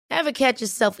Ever catch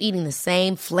yourself eating the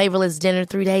same flavorless dinner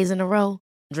 3 days in a row?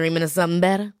 Dreaming of something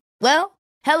better? Well,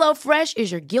 HelloFresh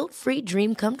is your guilt-free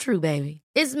dream come true, baby.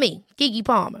 It's me, Keke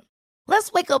Palmer.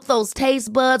 Let's wake up those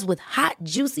taste buds with hot,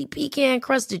 juicy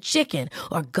pecan-crusted chicken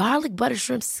or garlic butter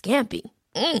shrimp scampi.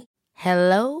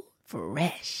 Hello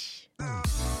Fresh.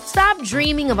 Stop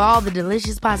dreaming of all the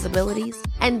delicious possibilities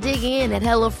and dig in at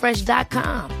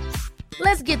HelloFresh.com.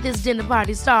 Let's get this dinner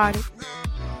party started.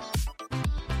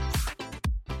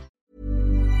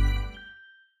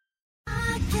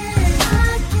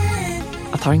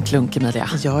 Jag tar en klunk, Emilia.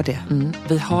 Gör det.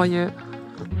 Vi har ju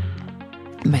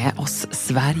med oss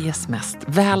Sveriges mest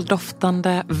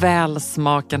väldoftande,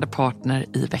 välsmakande partner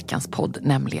i veckans podd,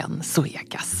 nämligen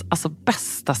Zoegas. Alltså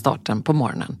bästa starten på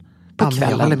morgonen. På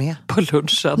kvällen, på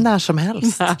lunchen. När som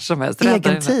helst.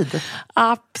 Egen tid.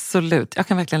 Absolut. Jag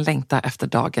kan verkligen längta efter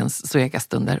dagens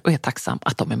Zoegas-stunder och är tacksam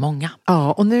att de är många.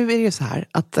 Ja, och nu är det ju så här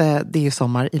att det är ju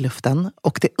sommar i luften.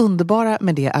 Och det underbara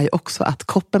med det är ju också att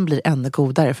koppen blir ännu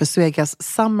godare. För Zoegas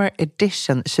Summer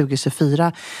Edition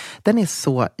 2024, den är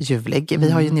så ljuvlig. Vi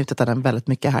har ju njutit av den väldigt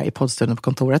mycket här i poddstunden på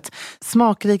kontoret.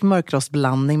 Smakrik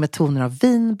mörkrostblandning med toner av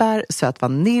vinbär, söt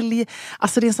vanilj.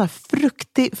 Alltså det är en sån här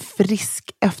fruktig,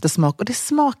 frisk eftersmak. Och det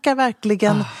smakar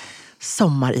verkligen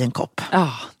sommar i en kopp.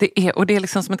 Ja, det är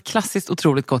liksom som ett klassiskt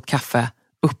otroligt gott kaffe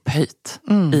upphöjt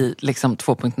i liksom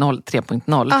 2.0,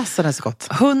 3.0. Alltså det är så gott.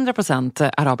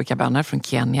 100% arabikabönor från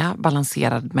Kenya,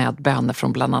 balanserad med bönor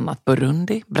från bland annat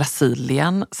Burundi,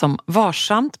 Brasilien, som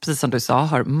varsamt, precis som du sa,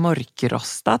 har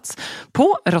mörkrostats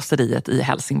på rosteriet i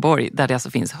Helsingborg, där det alltså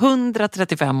finns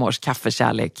 135 års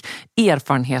kaffekärlek,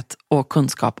 erfarenhet och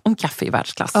kunskap om kaffe i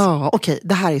världsklass. Ja, okej.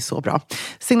 Det här är så bra.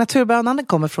 Signaturbönan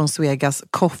kommer från Zoegas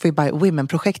Coffee by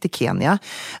Women-projekt i Kenya.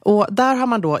 Och där har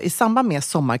man då i samband med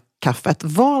sommarkaffet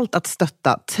valt att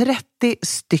stötta 30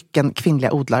 stycken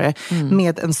kvinnliga odlare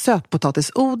med en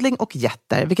sötpotatisodling och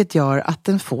jätter, vilket gör att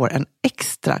den får en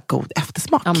extra god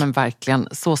eftersmak. Ja, men verkligen,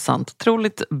 så sant.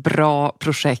 Otroligt bra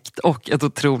projekt och ett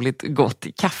otroligt gott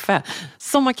kaffe.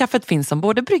 Sommarkaffet finns som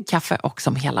både bryggkaffe och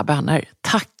som hela bönor.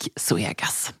 Tack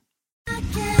Zoegas!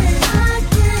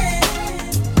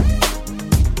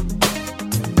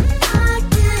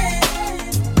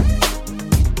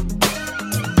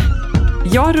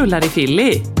 Jag rullar i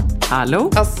Philly.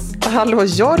 Hallå? Hallå,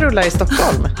 jag rullar i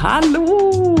Stockholm.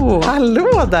 Hallå!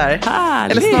 Hallå där!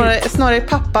 Härligt. Eller snarare i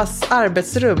pappas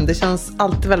arbetsrum. Det känns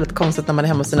alltid väldigt konstigt när man är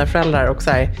hemma hos sina föräldrar och så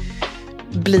här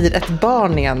blir ett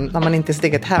barn igen när man inte är sitt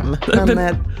eget hem.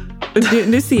 Men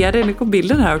nu ser jag det, nu kom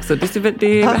bilden här också. Det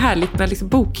är härligt med liksom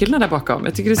bokhyllan där bakom.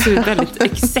 Jag tycker det ser ut väldigt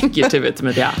executive ut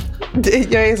med det.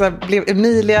 Jag är så här, blev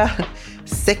Emilia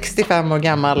 65 år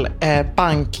gammal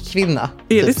bankkvinna.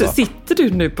 Är det så? Sitter du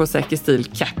nu på Säker Stil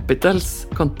Capitals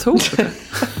kontor?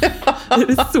 Är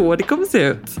det så det kommer se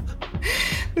ut?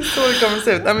 Det är så det kommer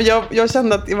se ut. Ja, men jag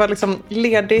kände att det var liksom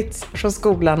ledigt från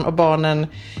skolan och barnen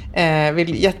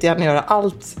vill jättegärna göra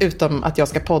allt utom att jag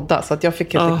ska podda. Så att jag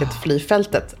fick helt enkelt fly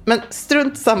fältet. Men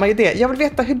strunt samma idé. Jag vill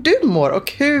veta hur du mår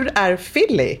och hur är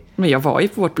Philly? Men jag var ju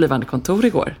på vårt blivande kontor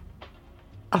igår.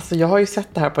 Alltså jag har ju sett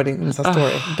det här på din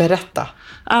Insta-story. Berätta.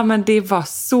 Ja, men det var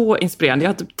så inspirerande. Jag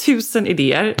har typ 1000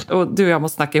 idéer och du och jag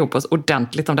måste snacka ihop oss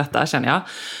ordentligt om detta, känner jag.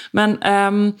 Men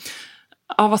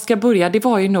vad ska jag börja? Det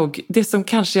var ju nog, det som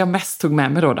kanske jag mest tog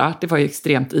med mig då, det var ju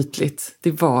extremt ytligt.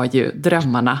 Det var ju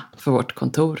drömmarna för vårt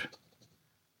kontor.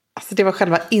 Alltså det var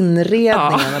själva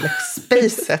inredningen eller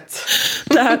spacet.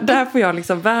 Där får jag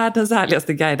liksom världens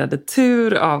härligaste guidade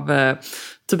tur av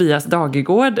Tobias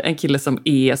Dagegård, en kille som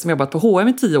jobbat på H&M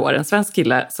i 10 år, en svensk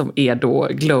kille som är då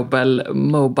Global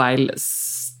Mobile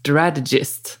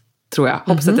Strategist, tror jag.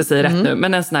 Hoppas att jag säger rätt nu.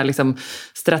 Men en sån här liksom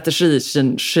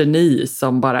strategi-geni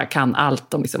som bara kan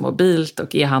allt om liksom mobilt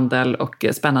och e-handel och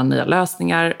spännande nya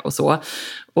lösningar och så.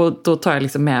 Och då tar jag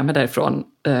liksom med mig därifrån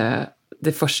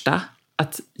det första,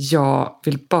 att jag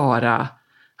vill bara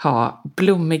ha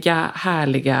blommiga,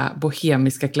 härliga,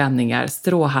 bohemiska klänningar,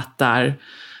 stråhattar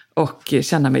och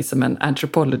känna mig som en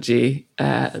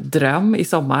anthropology-dröm i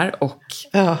sommar och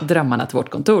drömmarna till vårt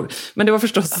kontor. Men det var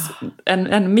förstås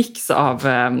en mix av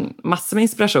massor med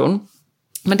inspiration.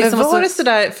 Men det var det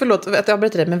sådär, förlåt att jag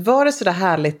avbryter dig, men var det sådär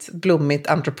härligt blommigt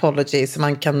anthropology som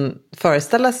man kan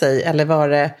föreställa sig, eller var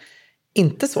det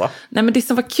inte så? Nej, men det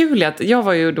som var kul är att jag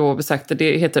var ju då besökte,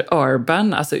 det heter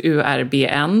Urban, alltså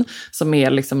URBN, som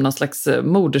är liksom någon slags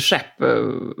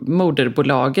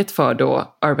moderbolaget för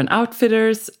då Urban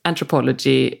Outfitters,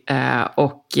 Anthropology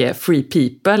och Free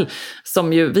People,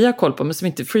 som ju vi har koll på, men som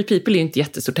inte, Free People är ju inte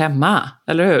jättestort hemma,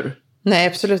 eller hur? Nej,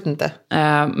 absolut inte.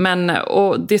 Men,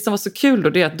 och det som var så kul då,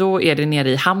 det är att då är det nere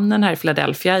i hamnen här i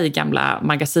Philadelphia i gamla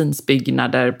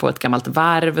magasinsbyggnader på ett gammalt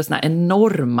varv, såna här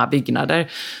enorma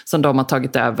byggnader som de har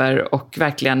tagit över, och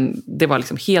verkligen, det var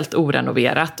liksom helt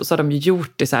orenoverat, och så har de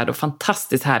gjort det så här då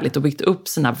fantastiskt härligt och byggt upp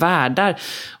sina världar.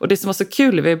 Och det som var så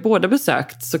kul, vi har båda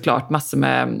besökt såklart massor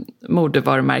med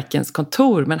modevarumärkens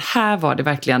kontor, men här var det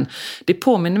verkligen, det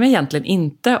påminner mig egentligen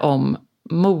inte om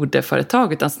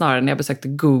modeföretag, utan snarare när jag besökte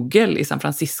Google i San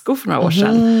Francisco för några år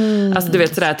sedan. Alltså du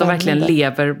vet sådär att de verkligen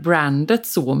lever brandet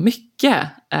så mycket,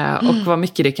 och vad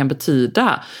mycket det kan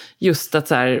betyda. Just att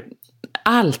så här,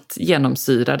 allt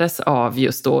genomsyrades av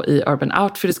just då i Urban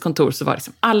Outfitters kontor, så var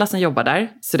liksom alla som jobbar där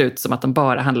ser ut som att de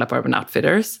bara handlar på Urban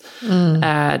Outfitters.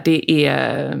 Det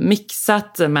är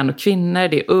mixat män och kvinnor,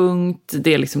 det är ungt,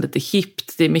 det är liksom lite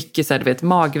hippt, det är mycket så här, du vet,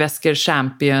 magväskor,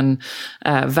 Champion,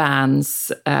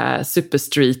 Vans,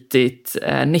 superstreetigt,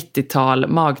 90-tal,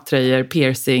 magtröjor,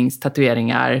 piercings,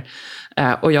 tatueringar.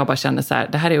 Och jag bara känner så här,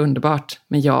 det här är underbart,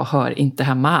 men jag hör inte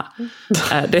hemma.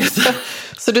 Det är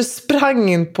så du sprang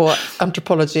in på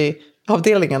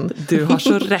Anthropology-avdelningen? Du har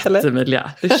så rätt,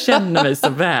 Emilia. Du känner mig så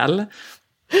väl.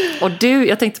 Och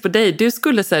jag tänkte på dig, du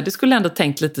skulle ändå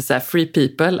tänkt lite så här, free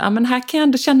people, ja men här kan jag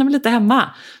ändå känna mig lite hemma.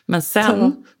 Men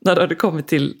sen, när du hade kommit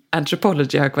till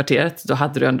Anthropology-högkvarteret, då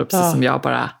hade du ändå precis som jag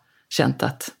bara känt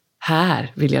att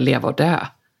här vill jag leva och dö.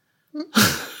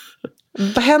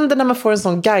 Vad händer när man får en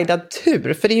sån guidad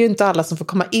tur? För det är ju inte alla som får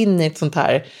komma in i ett sånt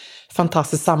här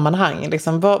fantastiskt sammanhang.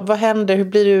 Liksom, vad händer? Hur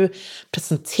blir du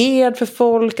presenterad för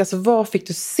folk? Alltså, vad fick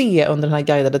du se under den här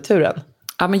guidade turen?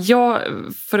 Ja, men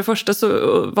för det första så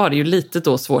var det ju lite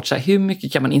då svårt, så här, hur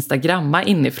mycket kan man instagramma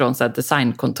inifrån så här,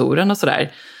 designkontoren och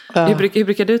sådär. Ja. Hur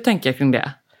brukar du tänka kring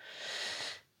det?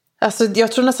 Alltså,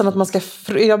 jag tror nästan att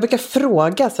jag brukar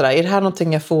fråga sådär, är det här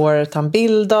någonting jag får ta en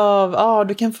bild av? Ja,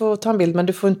 du kan få ta en bild, men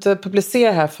du får inte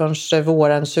publicera här förrän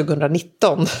våren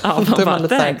 2019. Ja,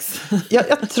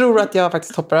 jag tror att jag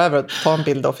faktiskt hoppar över att ta en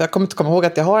bild då, för jag kommer inte komma ihåg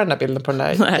att jag har den där bilden på den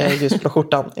där ljusblå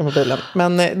skjortan i mobilen.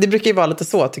 Men det brukar ju vara lite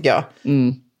så, tycker jag.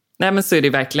 Nej, men så är det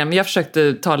verkligen. Men jag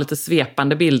försökte ta lite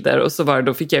svepande bilder, och så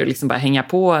då fick jag ju liksom bara hänga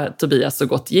på Tobias så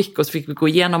gott gick, och så fick vi gå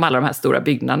igenom alla de här stora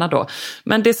byggnaderna då.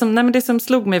 Men det som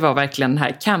slog mig var verkligen den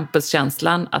här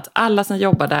campuskänslan, att alla som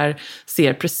jobbar där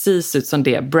ser precis ut som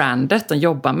det brandet de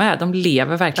jobbar med. De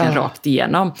lever verkligen rakt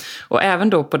igenom. Och även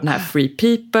då på den här Free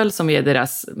People, som är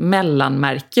deras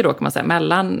mellanmärke då, kan man säga,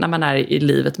 när man är i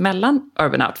livet mellan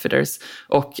Urban Outfitters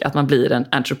och att man blir en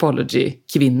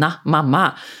Anthropology-kvinna,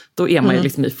 mamma. Då är man ju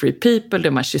liksom i Free People, då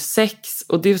är man 26,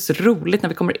 och det är så roligt när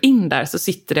vi kommer in där, så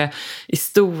sitter det i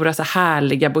stora så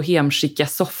härliga bohemskicka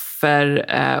soffor,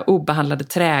 obehandlade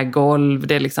trägolv,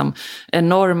 det är liksom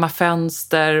enorma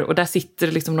fönster, och där sitter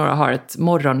det liksom några, har ett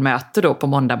morgonmöte då på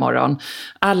måndag morgon.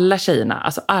 Alla tjejerna,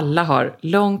 alltså alla har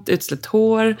långt utsläppt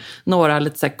hår, några har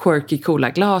lite så här quirky coola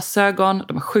glasögon,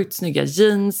 de har sjukt snygga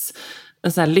jeans,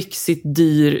 en sån här lyxigt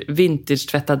dyr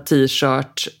vintage-tvättad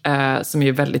t-shirt som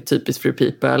är väldigt typiskt Free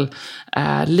People.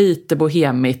 Lite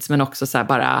bohemigt, men också så här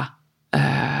bara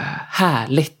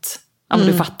härligt. Ja, men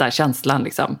du fattar känslan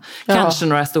liksom. Kanske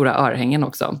några stora örhängen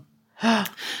också.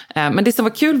 Men det som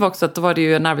var kul var också att då var det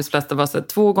ju en arbetsplats, det var så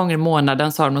 2 gånger i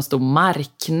månaden så har de en stor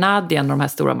marknad i en av de här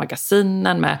stora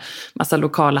magasinen med massa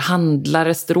lokala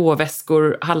handlare,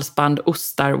 stråväskor, halsband,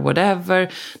 ostar,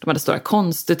 whatever. De hade stora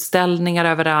konstutställningar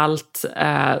överallt.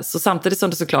 Så samtidigt som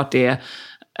det såklart är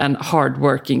en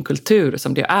hardworking kultur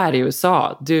som det är i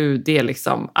USA, det är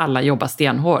liksom, alla jobbar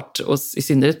stenhårt, och i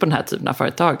synnerhet på den här typen av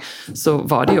företag, så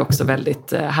var det ju också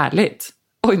väldigt härligt.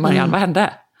 Oj, Marianne, vad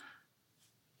hände?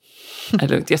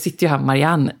 Jag sitter ju här,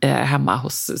 Marianne, hemma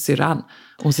hos syrran.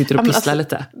 Hon sitter och pysslar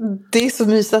lite. Det är så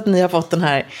mysigt att ni har fått den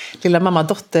här lilla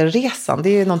mamma-dotter-resan. Det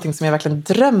är ju någonting som jag verkligen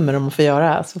drömmer om att få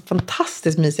göra. Så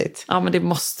fantastiskt mysigt. Ja, men det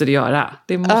måste du göra.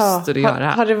 Det måste du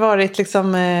göra. Har det varit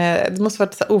liksom, det måste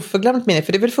varit så oförglömt minne.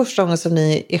 För det är väl första gången som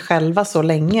ni är själva så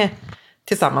länge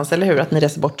tillsammans, eller hur? Att ni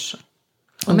reser bort.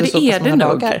 Ja, men det är det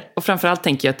nog. Och framförallt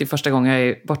tänker jag att det är första gången jag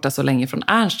är borta så länge från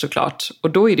Ernst, såklart.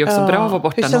 Och då är det också bra att vara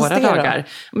borta några dagar.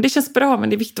 Men det känns bra, men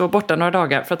det är viktigt att vara borta några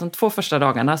dagar. För att de 2 första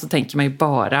dagarna så tänker man ju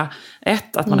bara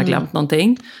 1, att man har glömt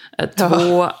någonting.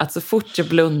 2, att så fort jag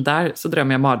blundar så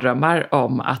drömmer jag mardrömmar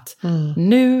om att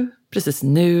precis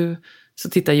nu, så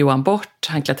tittar Johan bort.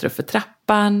 Han klättrar upp för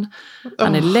trappan.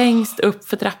 Han är längst upp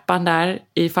för trappan där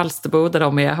i Falsterbo, där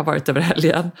de har varit över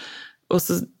helgen. Och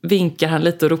så vinkar han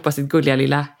lite och ropar sitt gulliga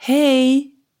lilla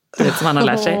hej. Du vet, som han har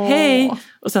lärt sig. Hej!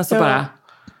 Och sen så bara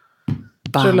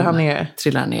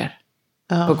trillar han ner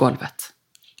på golvet.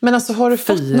 Men alltså, har du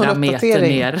fått någon uppdatering? 4 meter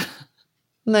ner.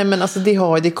 Nej, men alltså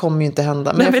det kommer ju inte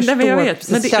hända. Men jag förstår jag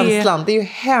vet, men känslan. Det är ju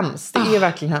hemskt. Det är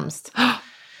verkligen hemskt.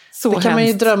 Så det kan hemskt. man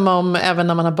ju drömma om även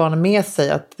när man har barnen med sig.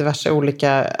 Att diverse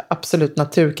olika absolut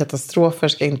naturkatastrofer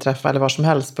ska inträffa. Eller var som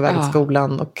helst på väg till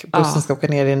skolan. Och bussen ska åka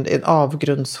ner i en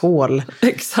avgrundshål.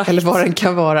 Exakt. Eller vad den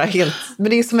kan vara. Men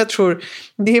det är som jag tror.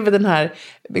 Det är väl den här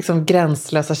liksom,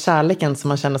 gränslösa kärleken som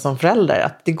man känner som förälder.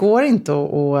 Att det går inte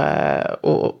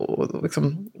att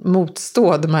liksom,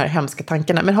 motstå de här hemska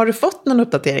tankarna. Men har du fått någon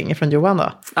uppdatering från Johan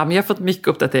då? Ja, men jag har fått mycket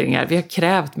uppdateringar. Vi har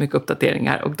krävt mycket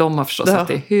uppdateringar. Och de har förstås att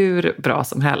det är hur bra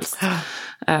som helst.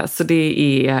 Så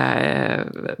det är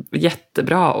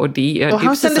jättebra. Och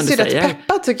han kändes ju rätt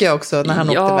peppad tycker jag också när han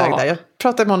åkte iväg där. Jag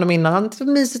pratade med honom innan. Han är så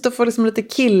mysigt att få liksom lite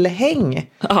killhäng.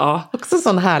 Ja. Också en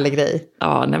sån härlig grej.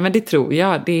 Ja, nej, men det tror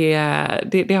jag. Det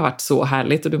har varit så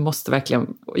härligt. Och du måste verkligen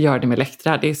göra det med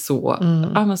Elektra. Det är så,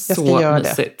 så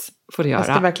mysigt. Får du göra.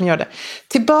 Jag ska verkligen göra det.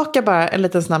 Tillbaka bara en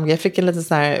liten snabb grej. Jag fick en liten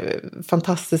sån här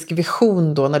fantastisk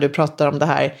vision då när du pratar om det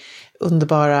här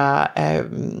underbara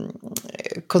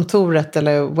kontoret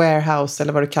eller warehouse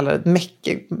eller vad du kallar det,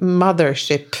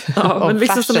 mothership men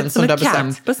liksom fashion som ett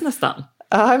campus nästan.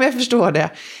 Ja, men jag förstår det.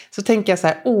 Så tänker jag så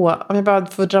här, om jag bara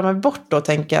får dra mig bort då,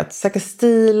 tänker jag att Säker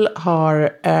Stil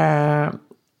har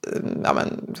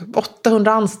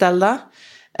 800 anställda.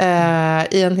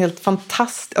 I en helt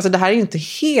fantastisk, alltså det här är ju inte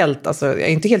helt, alltså jag är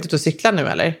inte helt ute och cyklar nu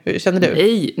eller? Hur känner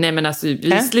du? Nej men alltså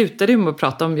vi slutade ju med att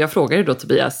prata om, jag frågade ju då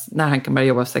Tobias när han kan börja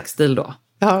jobba för Säker Stil då.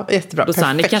 Ja, jättebra. Då sa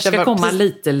han, ni kanske ska komma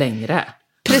lite längre.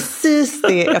 Precis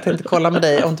det jag tänkte kolla med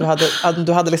dig om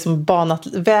du hade liksom banat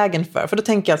vägen för då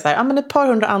tänker jag så här, men ett par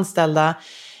hundra anställda,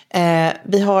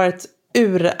 vi har ett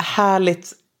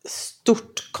urhärligt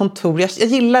stort kontor. Jag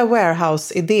gillar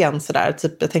warehouse-idén sådär.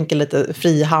 Typ, jag tänker lite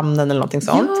Frihamnen eller någonting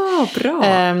sånt. Ja, bra.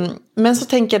 Men så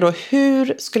tänker jag då,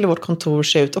 hur skulle vårt kontor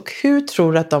se ut? Och hur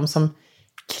tror du att de som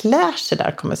klär sig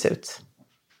där kommer se ut?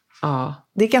 Ja.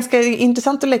 Det är ganska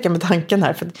intressant att leka med tanken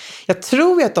här. För jag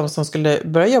tror ju att de som skulle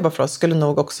börja jobba för oss skulle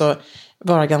nog också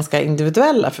vara ganska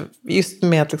individuella. För just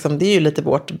med att liksom, det är ju lite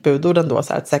vårt budord ändå.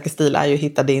 Så här, att Säker Stil är ju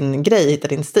hitta din grej, hitta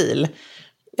din stil.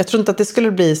 Jag tror inte att det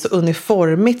skulle bli så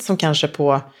uniformigt som kanske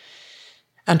på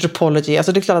Anthropology.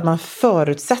 Alltså det är klart att man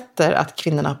förutsätter att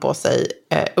kvinnorna har på sig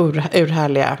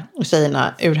urhärliga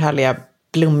tjejerna, urhärliga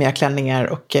blommiga klänningar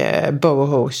och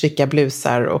boho, chica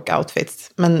blusar och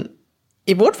outfits. Men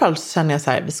i vårt fall så känner jag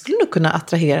så här, vi skulle nog kunna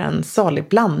attrahera en salig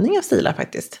blandning av stilar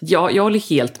faktiskt. Ja, jag håller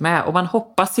helt med och man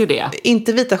hoppas ju det.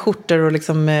 Inte vita skjortor och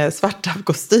liksom svarta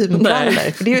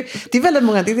kostymbrallor. För det är väldigt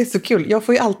många, det är så kul. Jag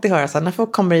får ju alltid höra så här, när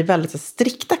folk kommer i väldigt så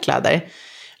strikta kläder.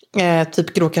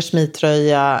 Typ grå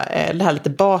kashmirtröja, det här lite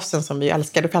basen som vi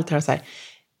älskar. Då kan jag alltid höra så här,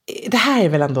 det här är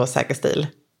väl ändå Säker Stil?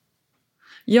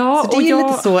 Ja, så det är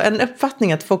lite så, en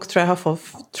uppfattning att folk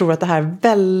tror att det här är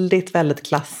väldigt, väldigt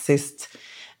klassiskt.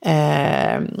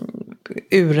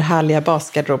 Urhärliga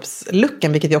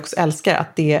basgarderobslucken, vilket jag också älskar,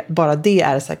 att bara det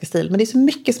är Säker Stil. Men det är så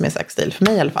mycket som är Säker Stil, för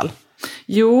mig i alla fall.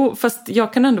 Jo, fast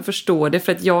jag kan ändå förstå det,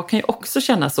 för att jag kan ju också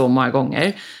känna så många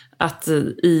gånger att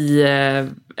i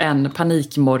en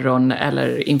panikmorgon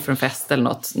eller inför en fest eller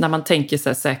något, när man tänker så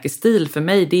här, Säker Stil för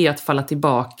mig, det är att falla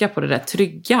tillbaka på det där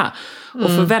trygga. Och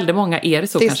för väldigt många är det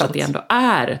så, det kanske sant. Att det ändå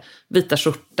är vita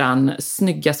skjortan,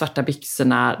 snygga svarta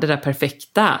byxorna, det där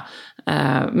perfekta.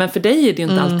 Men för dig är det ju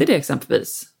inte alltid det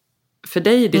exempelvis. För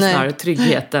dig är det snarare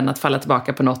tryggheten att falla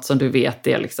tillbaka på något som du vet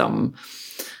är liksom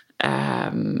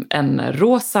en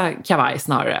rosa kavaj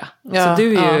snarare. Ja, så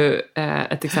du är ju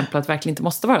ett exempel att verkligen inte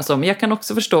måste vara så. Men jag kan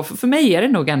också förstå, för mig är det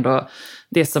nog ändå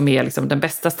det som är liksom den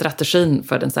bästa strategin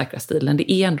för den säkra stilen.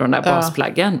 Det är ändå den där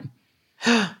basplaggen.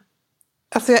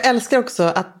 Alltså jag älskar också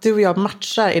att du och jag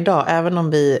matchar idag, även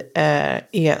om vi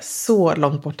är så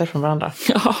långt borta från varandra.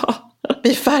 Ja.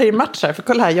 Vi färgmatchar, för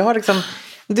kolla här, jag har liksom,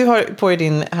 du har på dig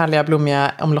din härliga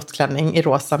blommiga omlottklänning i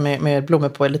rosa med blommor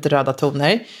på i lite röda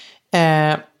toner.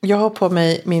 Jag har på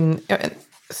mig min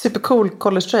supercool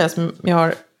collegetröja som jag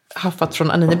har haffat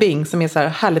från Anine Bing, som är så här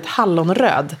härligt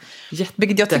hallonröd.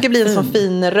 Vilket jag tycker blir en sån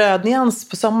fin röd nyans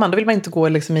på sommaren. Då vill man inte gå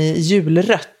liksom i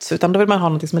julrött, utan då vill man ha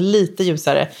något som är lite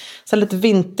ljusare. Så lite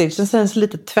vintage, den känns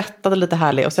lite tvättad och lite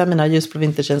härlig. Och så har jag mina ljusblå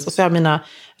vintage jeans, och så har jag mina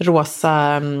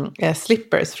rosa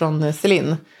slippers från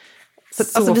Celine. Så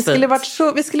alltså, vi skulle varit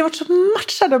så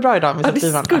matchade och bra idag. Ja,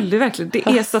 det skulle verkligen. Det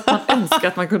är så att man önskar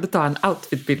att man kunde ta en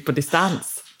outfitbild på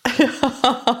distans.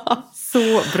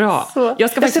 Så bra.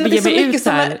 Jag ska faktiskt bege mig ut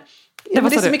här. Men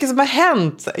det är så mycket som har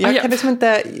hänt. Jag kan liksom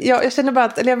inte, jag känner bara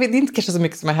att, eller jag vet, det är inte kanske så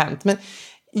mycket som har hänt, men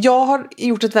jag har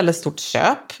gjort ett väldigt stort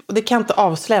köp, och det kan jag inte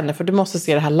avslöja nu, för du måste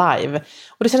se det här live.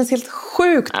 Och det känns helt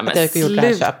sjukt att jag gjort det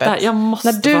här köpet. Jag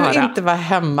måste när du inte var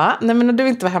hemma. Nej, men när du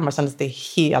inte var hemma kändes det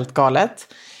helt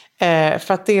galet.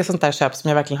 För att det är sånt där köp som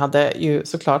jag verkligen hade ju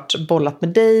såklart bollat med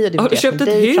dig. Och har du köpt ett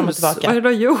hus? Vad har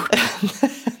du gjort?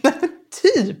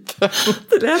 Typ.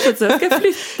 Det lät så jag ska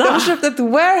flytta. Jag har köpt ett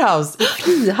warehouse i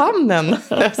Frihamnen.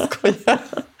 Jag skojar.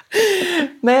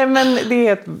 Nej, men det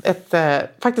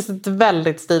är faktiskt ett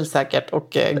väldigt stilsäkert och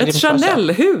grymt ett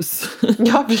Chanel-hus.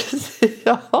 Ja, precis.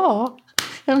 Ja,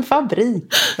 en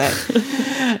fabrik. Nej.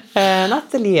 En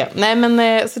ateljé. Nej,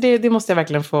 men så det måste jag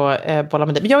verkligen få bolla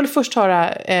med dig. Men jag vill först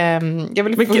höra...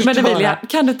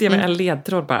 Kan du inte ge mig en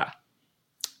ledtråd bara?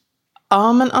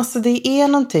 Ja, men alltså det är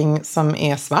någonting som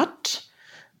är svart.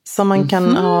 Som man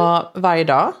kan ha varje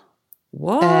dag.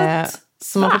 What?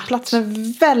 Som man får plats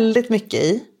med väldigt mycket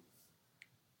i.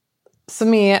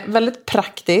 Som är väldigt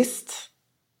praktiskt.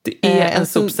 Det är en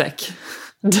sopsäck.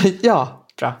 Ja,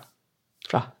 bra.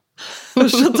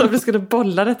 Jag trodde att vi skulle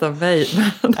bolla detta av mig.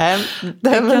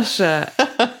 Kanske...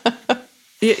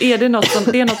 Är det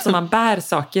något som man bär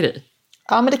saker i?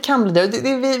 Ja, men det kan bli det.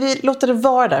 Vi låter det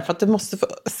vara där för att du måste få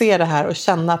se det här och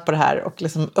känna på det här och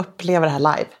liksom uppleva det här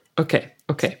live.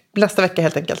 Okej. Nästa vecka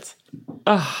helt enkelt.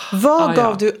 Vad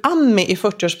gav du Ami i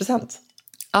 40-årspresent?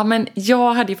 Ja, men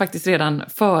jag hade ju faktiskt redan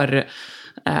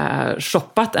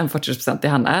shoppat en 40-årspresent till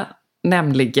henne.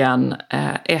 Nämligen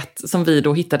ett som vi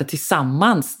då hittade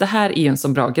tillsammans. Det här är en så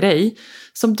bra grej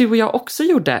som du och jag också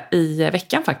gjorde i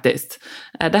veckan faktiskt.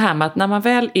 Det här med att när man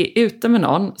väl är ute med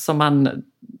någon som man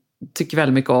tycker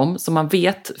väldigt mycket om, som man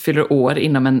vet fyller år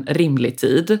inom en rimlig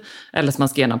tid, eller som man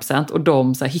ska ge en present, och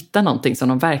de så här, hittar någonting som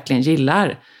de verkligen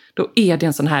gillar, då är det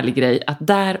en sån härlig grej att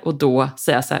där och då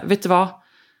säga så här, vet du vad?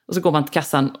 Och så går man till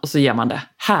kassan och så ger man det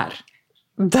här.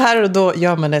 Där och då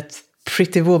gör man ett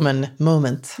pretty woman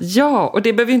moment. Ja, och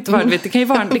det behöver inte vara, det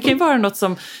kan ju vara något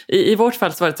som, i vårt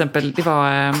fall så var det till exempel,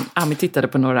 Ami tittade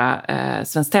på några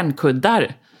Svenskt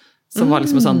Tenn-kuddar som var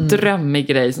liksom en sån drömmig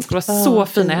grej som skulle vara så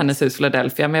fina i hennes hus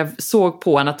Philadelphia, men jag såg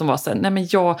på henne att de var så här, nej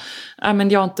men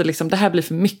jag inte liksom, det här blir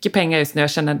för mycket pengar just nu,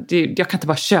 jag känner, jag kan inte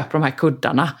bara köpa de här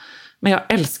kuddarna, men jag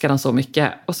älskar dem så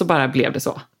mycket, och så bara blev det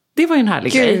så. Det var ju en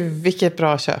härlig grej. Gud, vilket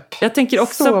bra köp. Jag tänker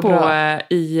också så på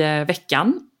i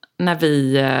veckan när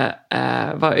vi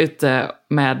var ute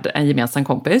med en gemensam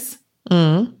kompis.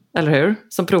 Eller hur?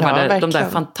 Som provade de där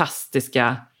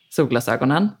fantastiska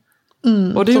solglasögonen.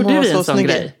 Och det gjorde vi en sån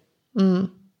grej.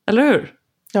 Eller hur?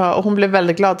 Ja, och hon blev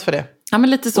väldigt glad för det. Ja, men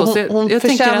lite så. Hon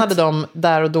förtjänade dem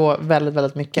där och då väldigt,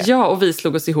 väldigt mycket. Ja, och vi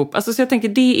slog oss ihop. Alltså, så jag tänker,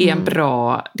 det är ett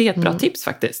bra tips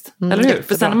faktiskt. Eller hur? Jättebra.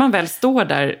 För sen när man väl står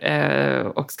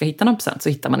där och ska hitta någon present så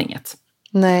hittar man inget.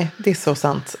 Nej, det är så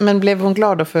sant. Men blev hon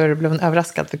glad då, blev hon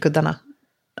överraskad för kuddarna?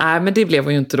 Nej, men det blev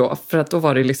hon ju inte då. För att då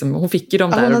var det liksom, hon fick ju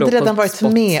dem där och då. Hon hade redan varit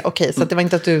med, okej. Så att det var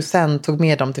inte att du sen tog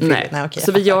med dem till Filip. Nej,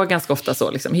 så vi gör ganska ofta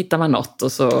så. Liksom, hittar man något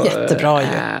och så... Jättebra ju.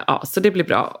 Ja, så det blir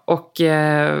bra. Och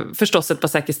förstås ett par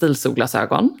säkert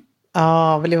stilsolglasögon.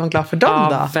 Ja, blev hon glad för dem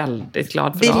då? Ja, väldigt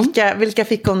glad för dem. Vilka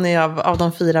fick hon av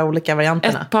de 4 olika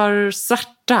varianterna? Ett par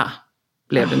svarta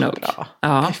blev det nog. Bra.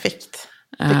 Ja. Perfekt.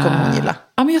 Det kommer hon gilla.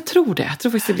 Ja, men jag tror det. Jag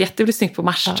tror faktiskt det blir snyggt på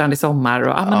Marstrand i sommar.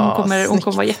 Och, hon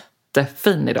kommer vara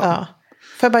jättefin idag. Ja.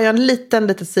 Får jag bara göra en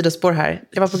litet sidospår här?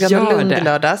 Jag var på Gröna Lund i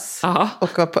lördags.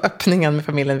 Och var på öppningen med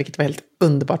familjen, vilket var helt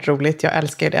underbart roligt. Jag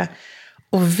älskar det.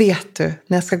 Och vet du,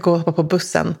 när jag ska gå på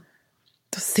bussen,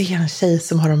 då ser jag en tjej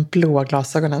som har de blåa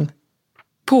glasögonen.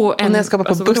 Och när jag ska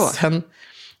på bussen...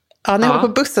 Ja, när jag var på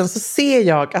bussen så ser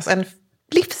jag alltså en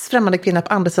livsfrämmande kvinna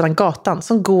på andra sidan gatan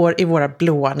som går i våra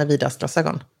blåa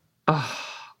Navidas-glasögon.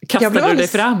 Kastade du dig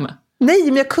fram? Nej,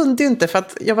 men jag kunde ju inte för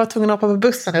att jag var tvungen att hoppa på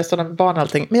bussen när jag stod med barn och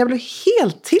allting. Men jag blev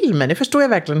helt till mig. Nu förstår jag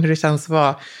verkligen hur det känns att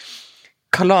vara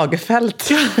Karl Lagerfeld.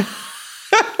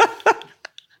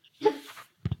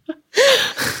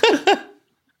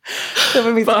 Det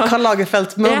var mitt Karl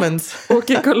Lagerfeld moment.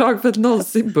 Åker Karl Lagerfeld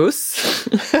någonsin buss?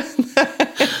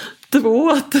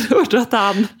 2, tror att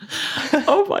han...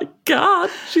 Oh my god,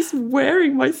 she's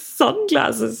wearing my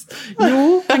sunglasses.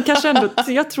 Jo, han kanske ändå...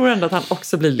 Jag tror ändå att han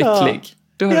också blir lycklig.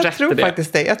 Du har jag tror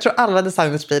faktiskt det. Jag tror alla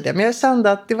designers blir det. Men jag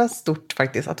kände att det var stort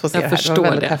faktiskt att få se det här. Det var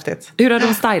väldigt häftigt. Hur hade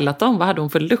hon stylat dem? Vad hade hon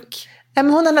för look? Men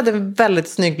hon hade en väldigt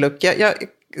snygg look.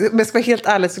 Om jag ska vara helt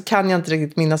ärlig så kan jag inte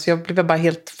riktigt minnas. Jag blev bara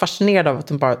helt fascinerad av att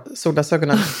hon bara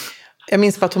solglasögonen. Jag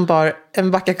minns bara att hon bar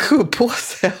en Backa-Q på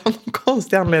sig av någon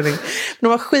konstig anledning. Men hon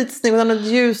var skitsnygg. Hon hade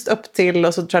ljust upp till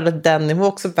och så tror jag att denim. Hon var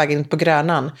också på väg in på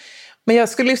Grönan. Men jag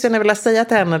skulle ju gärna vilja säga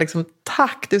till henne liksom,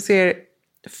 tack, du ser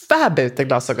fab ut i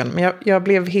glasögon. Men jag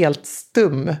blev helt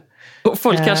stum. Och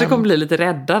folk kanske kommer bli lite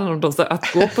rädda när de säger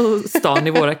att gå på stan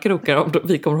i våra krokar om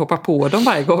vi kommer hoppa på dem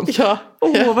varje gång.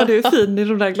 Vad du är fin i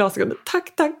de där glasögonen.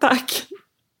 Tack.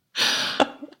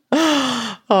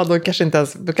 Ja, då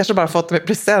kanske bara fått dem i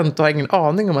present och har ingen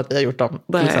aning om att vi har gjort dem,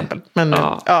 till exempel. Men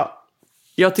ja.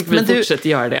 Jag tycker vi fortsätter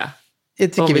göra det.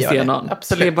 Jag tycker vi gör det. Någon.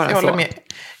 Absolut, det är bara jag håller med.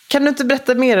 Kan du inte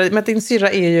berätta mer? Men din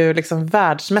syrra är ju liksom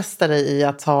världsmästare i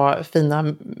att ha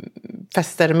fina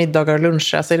fester, middagar och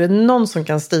luncher. Alltså är det någon som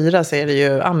kan styra så är det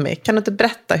ju Ami. Kan du inte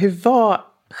berätta, hur var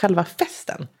själva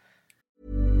festen?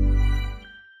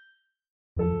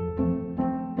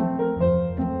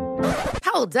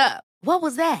 Hold up. What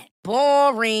was that?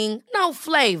 Boring. No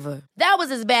flavor. That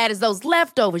was as bad as those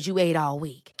leftovers you ate all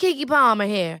week. Keke Palmer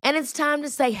here, and it's time to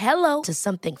say hello to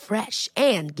something fresh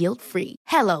and guilt-free.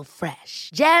 Hello Fresh.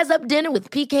 Jazz up dinner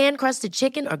with pecan-crusted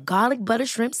chicken or garlic butter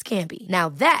shrimp scampi. Now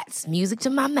that's music to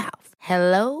my mouth.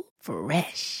 Hello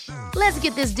Fresh. Let's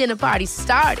get this dinner party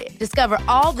started. Discover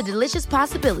all the delicious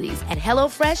possibilities at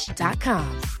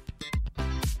hellofresh.com.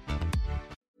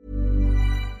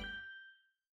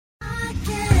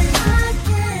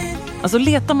 Alltså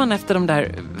letar man efter de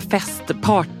där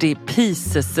fest-party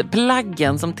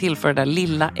pieces-plaggen som tillför det där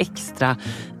lilla extra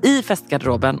i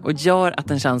festgarderoben och gör att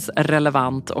den känns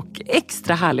relevant och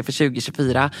extra härlig för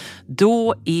 2024,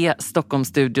 då är Stockholm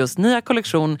Studios nya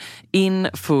kollektion In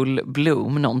Full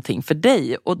Bloom någonting för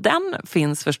dig. Och den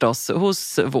finns förstås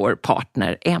hos vår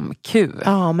partner MQ.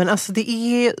 Ja, men alltså det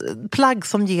är plagg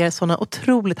som ger såna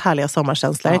otroligt härliga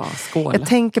sommarkänslor. Ja, skål. Jag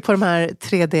tänker på de här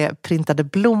 3D-printade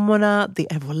blommorna,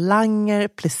 det är volanger,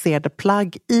 plisserade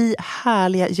plagg i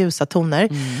härliga ljusa toner.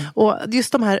 Och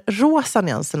just de här rosa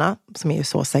nyanserna, som är ju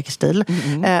så säker stil,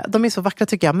 de är så vackra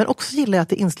tycker jag. Men också gillar jag att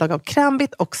det är inslag av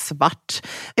krämvitt och svart.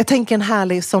 Jag tänker en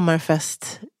härlig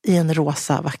sommarfest i en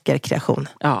rosa vacker kreation.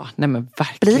 Ja, nej men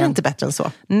verkligen. Blir det inte bättre än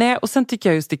så? Nej, och sen tycker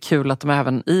jag just det är kul att de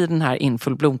även i den här In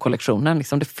Full Bloom-kollektionen,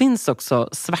 liksom, det finns också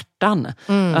svärtan.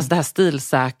 Alltså det här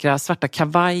stilsäkra, svarta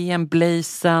kavajen,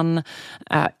 blazen,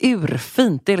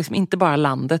 urfint. Det är liksom inte bara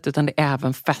landet utan det är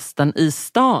även festen i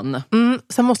stan.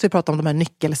 Sen måste vi prata om de här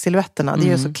nyckelsilhuetterna. Det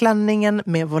är ju så klänningen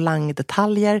med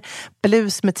volangdetaljer,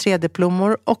 blus med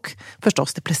 3D-plommor och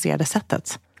förstås det plisserade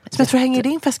sättet. Som jag tror hänger i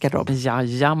din festgarderob.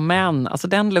 Jajamän, alltså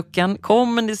den looken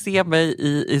kommer ni se mig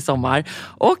i sommar.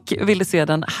 Och vill du se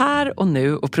den här och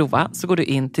nu och prova så går du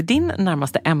in till din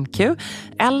närmaste MQ.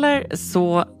 Eller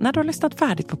så när du har lyssnat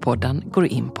färdigt på podden går du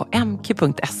in på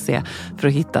mq.se för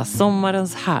att hitta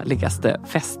sommarens härligaste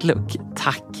festlook.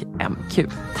 Tack MQ,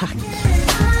 tack.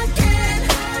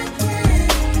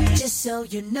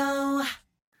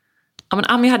 Ja, men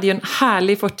Ami hade ju en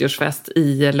härlig 40-årsfest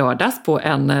i lördags på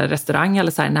en restaurang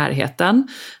eller så här i närheten.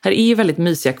 Här är ju väldigt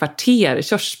mysiga kvarter.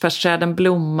 Körsbärsträden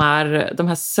blommar, de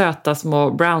här söta små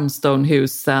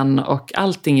brownstone-husen och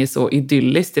allting är så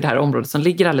idylliskt i det här området som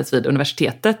ligger alldeles vid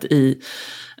universitetet i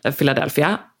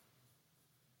Philadelphia.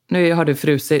 Nu har du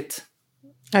frusit.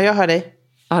 Ja, jag hör dig.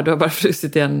 Ja, du har bara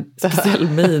frusit i en speciell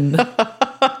min.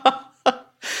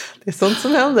 Det är sånt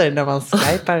som händer när man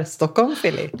skypar Stockholm,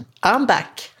 Philly. I'm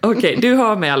back. Okej, du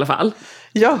hör mig i alla fall.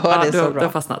 Jag hör dig så bra. Du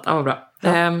har fastnat, ja vad bra. Ja.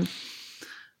 Är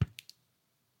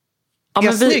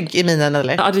jag snygg i minen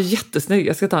eller? Ja, du är jättesnygg.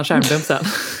 Jag ska ta en skärmdump sen.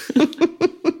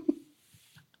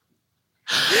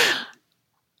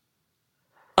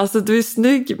 Alltså du är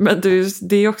snygg, men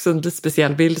det är också en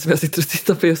speciell bild som jag sitter och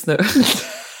tittar på just nu.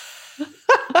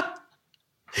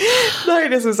 Det är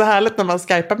det som är så härligt när man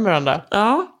skypar med varandra.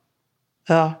 Ja.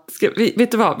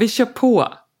 Vet du vad, vi kör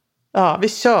på. Ja, vi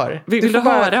kör. Vill du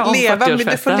höra om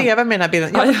 40-årsfesten? Du får leva med den här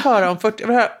bilden. Jag vill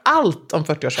höra allt om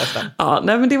 40-årsfesten. Ja,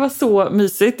 nej men det var så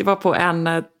mysigt. Det var på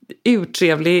en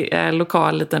urtrevlig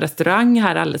lokal liten restaurang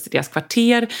här alldeles i deras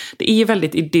kvarter. Det är ju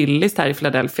väldigt idylliskt här i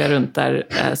Philadelphia runt där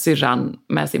syrran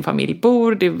med sin familj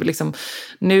bor. Det är liksom,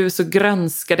 nu så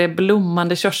grönskar det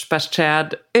blommande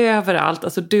körsbärsträd överallt.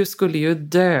 Alltså du skulle ju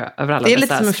dö över alla dessa street style. Det är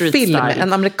lite som en film,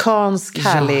 en amerikansk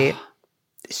härlig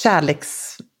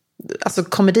alltså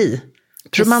komedi.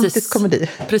 Romantisk komedi.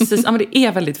 Precis, ja, men det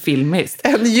är väldigt filmiskt.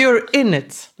 And you're in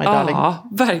it, my darling. Ja,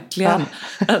 verkligen.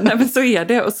 Nej, men så är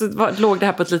det. Och så låg det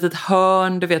här på ett litet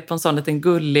hörn, du vet, på en sån liten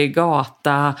gullig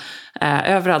gata.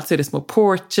 Överallt så är det små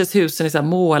porches, husen är så här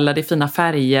målade i fina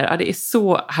färger. Ja, det är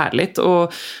så härligt.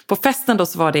 Och på festen då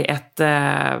så var det ett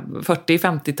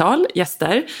 40-50-tal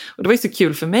gäster. Och det var ju så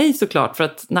kul för mig såklart, för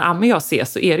att när Ami och jag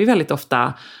ses så är det ju väldigt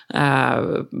ofta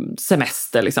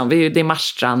semester. Liksom. Det är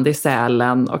Marstrand, det är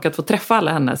Sälen, och att få träffa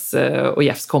alla hennes och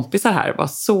Jeffs kompisar här var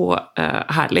så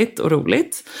härligt och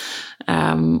roligt.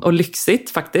 Och lyxigt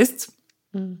faktiskt.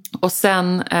 Och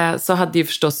sen så hade ju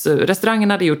förstås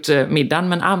restaurangen hade gjort middagen,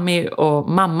 men Ami och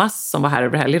mammas som var här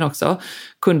över helgen också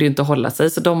kunde ju inte hålla sig,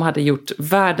 så de hade gjort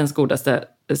världens godaste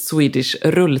Swedish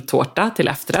rulltårta till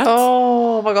efterrätt.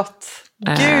 Åh, vad gott.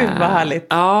 Gud vad härligt.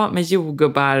 Ja, med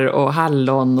jordgubbar och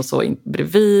hallon och så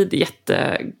bredvid.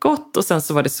 Jättegott. Och sen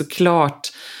så var det såklart,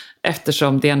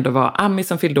 eftersom det ändå var Ami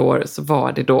som fyllde år, så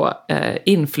var det då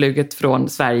influget från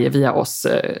Sverige via oss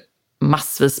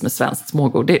massvis med svenskt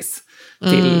smågodis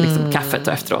till liksom, kaffet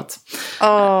och efteråt.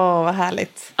 Vad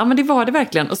härligt. Ja, men det var det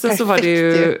verkligen. Och sen perfekt, så var det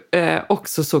ju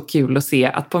också så kul att se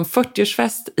att på en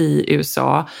 40-årsfest i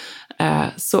USA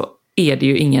så är det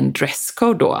ju ingen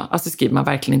dresscode då. Alltså skriver man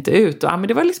verkligen inte ut. Och, men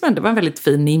det var liksom ändå en väldigt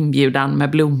fin inbjudan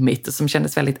med blommigt och som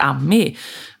kändes väldigt Ami.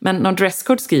 Men någon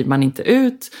dresscode skriver man inte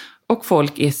ut. Och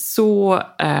folk är så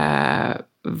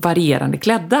varierande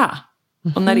klädda.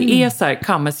 Och när det är så här,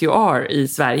 come as you are i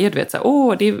Sverige, du vet så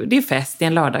här, det är fest, det är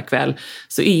en lördagkväll,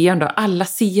 så är ändå, alla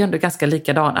ser ju ändå ganska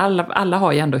likadan, alla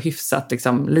har ju ändå hyfsat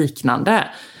liksom liknande.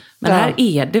 Men här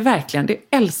är det verkligen,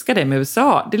 jag älskar det med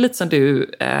USA. Det är lite som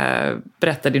du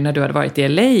berättade när du hade varit i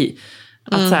LA.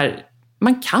 Att så här,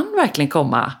 man kan verkligen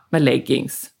komma med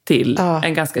leggings till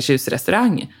en ganska tjusig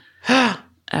restaurang.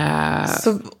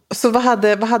 Så vad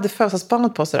hade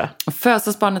födelsedagsbarnet på sig då?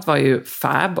 Födelsedagsbarnet var ju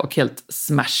fab och helt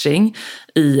smashing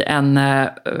i en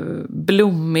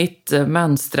blommigt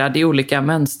mönstrad i olika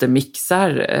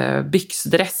mönstermixar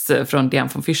byxdress från Diane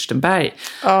von Fürstenberg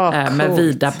med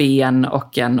vida ben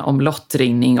och en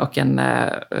omlottringning och en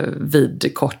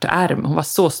vid kort ärm. Hon var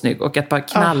så snygg och ett par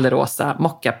knallrosa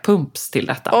mocka pumps till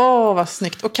detta. Vad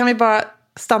snyggt. Och kan vi bara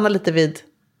stanna lite vid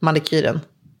manikyren?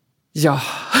 Ja.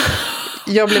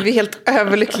 Jag blev ju helt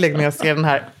överlycklig när jag skrev den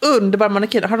här underbara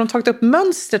manikyren. Har de tagit upp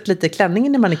mönstret lite i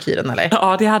klänningen i manikyren eller?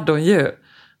 Ja, det hade hon ju.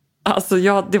 Alltså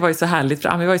det var ju så härligt för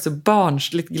Ami var ju så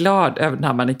barnsligt glad över den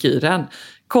här manikyren.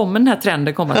 Kommer den här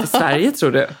trenden komma till Sverige,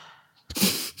 tror du?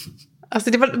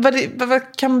 Alltså vad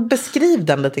kan beskriva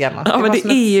den lite grann? Ja, men det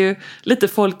är ju lite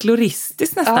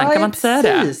folkloristiskt nästan, kan man inte säga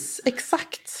det? Precis,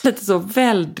 exakt. Lite så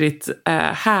väldigt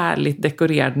härligt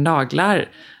dekorerade naglar.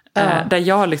 Där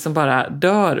jag liksom bara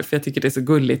dör för jag tycker det är så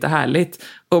gulligt och härligt.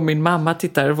 Och min mamma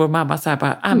tittar och vår mamma så här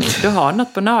bara, Ami, du har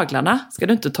något på naglarna. Ska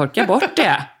du inte torka bort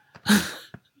det?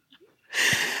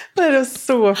 Det är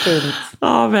så fint.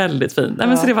 Ja, väldigt fint. Nej,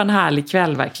 men så det var en härlig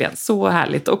kväll verkligen. Så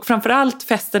härligt. Och framförallt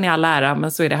festen i all ära,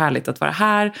 men så är det härligt att vara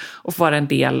här och få vara en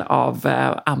del av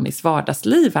Amis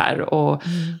vardagsliv här. Och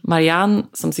Marianne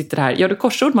som sitter här. Gör du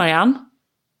korsord, Marianne?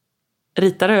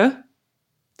 Ritar du?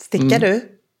 Stickar du?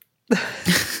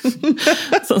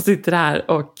 Som sitter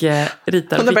här och ritar och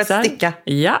fixar. Hon har börjat sticka.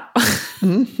 Ja.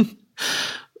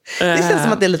 Det känns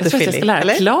som att det är lite fyllig. Jag ska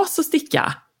lära Klas att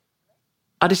sticka.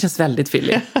 Ja, det känns väldigt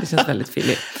fyllig.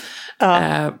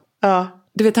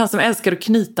 Du vet han som älskar att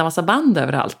knyta massa band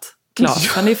överallt. Klas,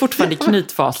 han är fortfarande i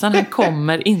knytfasen. Han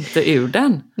kommer inte ur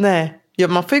den. Nej. Ja,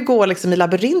 man får ju gå liksom i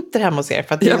labyrinter hemma hos er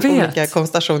för att det är olika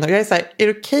konstellationer. Jag är så här, är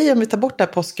det okej om vi tar bort det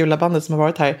här påskgula bandet som har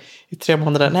varit här i 3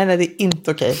 månader? Nej, det är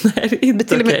inte okej. Nej, det är inte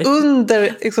till och med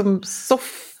under liksom,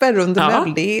 soffor, under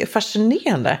möbel. Det är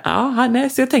fascinerande. Ja,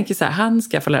 så jag tänker så här, han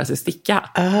ska få lära sig sticka.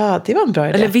 Det var en bra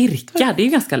idé. Eller virka, det är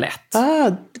ju ganska lätt.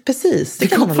 Precis. Det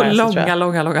kommer få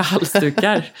långa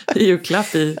halsdukar i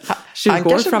julklapp i 20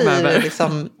 år framöver. Han kanske blir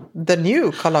liksom the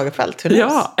new Karl Lagerfeld.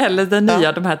 Ja, eller den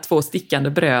nya, de här 2 stickande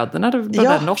bröderna, de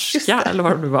där norska, eller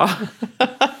vad det var.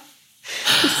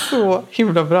 Så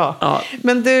himla bra. Ja.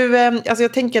 Men du, alltså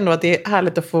jag tänker ändå att det är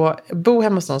härligt att få bo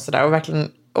hemma hos någon sådär och verkligen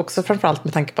också framförallt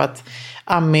med tanke på att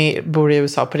Ami bor i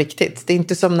USA på riktigt. Det är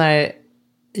inte som när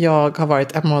jag har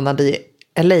varit en månad i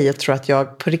LA och tror att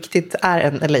jag på riktigt är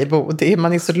en LA-bo.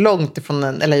 Man är så långt ifrån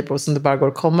en LA-bo som det bara går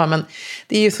att komma. Men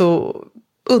det är ju så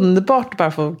underbart att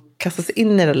bara få kasta sig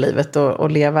in i det livet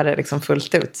och leva det liksom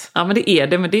fullt ut. Ja, men det är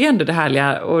det. Men det är ändå det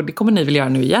härliga. Och det kommer ni väl göra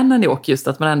nu igen när ni åker. Just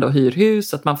att man ändå hyr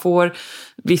hus. Att man får,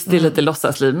 visst det är lite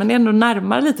låtsasliv. Men det är ändå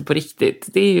närmare lite på riktigt.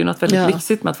 Det är ju något väldigt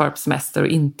lyxigt med att vara på semester och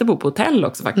inte bo på hotell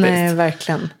också faktiskt. Nej,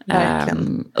 verkligen.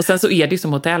 Och sen så är det ju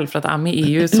som hotell. För att Ami är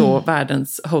ju så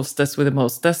världens hostess with the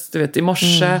mostess. Du vet, i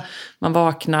morse man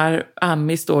vaknar.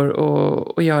 Ami står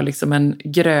och gör liksom en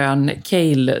grön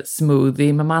kale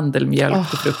smoothie med mandelmjölk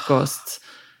till frukost.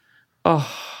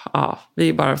 Vi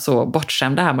är bara så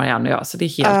bortskämda här, Marianne och jag. Så det är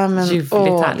helt ljuvligt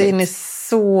härligt. Det är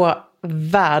så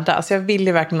värda. Alltså jag vill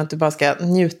ju verkligen att du bara ska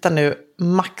njuta nu.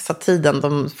 Maxa tiden,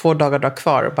 de få dagar du har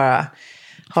kvar. Och bara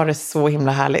ha det så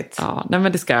himla härligt. Ja, nej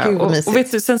men det ska jag. Och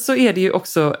vet du, sen så är det ju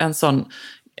också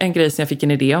en grej som jag fick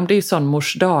en idé om. Det är ju sån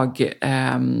mors dag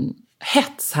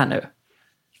hets här nu.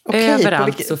 Okej,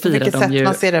 överallt så firar vilket de sätt ju.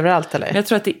 Man ser det överallt eller? Jag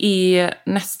tror att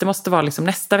det måste vara liksom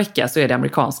nästa vecka så är det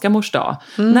amerikanska mors dag.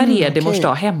 När är det mors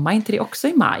dag hemma? Inte det också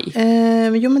i maj?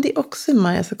 Jo, men det är också i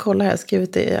maj. Jag ska kolla här. Jag har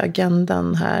skrivit det i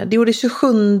agendan här. Det är det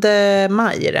 27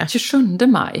 maj är det. 27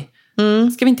 maj?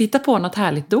 Ska vi inte hitta på något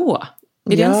härligt då?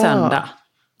 Är det en söndag?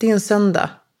 Det är en söndag.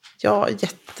 Ja,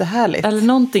 jättehärligt. Eller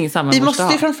någonting samma Vi morsdag.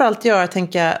 måste ju framförallt göra,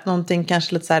 tänka, någonting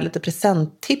kanske lite, så här, lite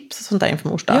presenttips och sånt där inför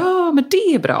morsdag. Ja, men det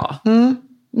är bra.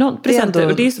 Presenter,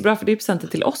 och det är så bra för det är presenter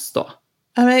till oss då.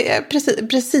 Ja, men,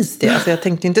 precis det. Alltså, jag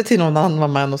tänkte inte till någon annan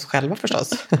mamma än oss själva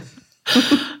förstås.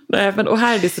 Nej, men, och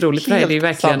här är det så roligt, för här är det ju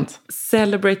verkligen sant.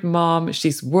 Celebrate mom,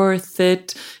 she's worth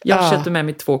it. Jag köpte med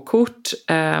mig 2 kort.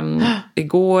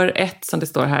 Igår ett som det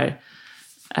står här.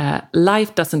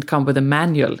 Life doesn't come with a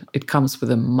manual, it comes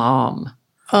with a mom.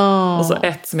 Och så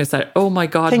ett som är så här, oh my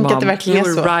god Tänk mom, att det verkligen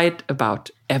you är så. were right about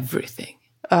everything.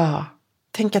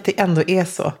 Tänk att det ändå är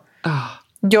så.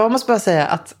 Jag måste bara säga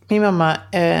att min mamma,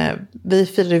 vi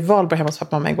firade i Valborg hemma hos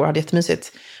pappa och mamma igår, hade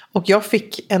jättemysigt. Och jag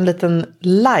fick en liten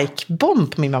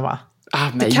like-bomb på min mamma.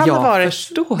 Men det kan ha varit,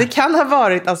 förstår. Det kan ha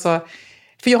varit, alltså,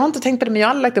 för jag har inte tänkt på det, men jag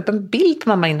har lagt upp en bild på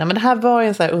mamma innan. Men det här var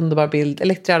en så här underbar bild.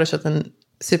 Elektra hade köpt en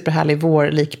superhärlig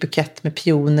vårlik bukett med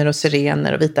pioner och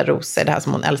syrener och vita rosor, det här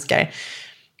som hon älskar.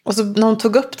 Och så när hon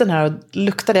tog upp den här och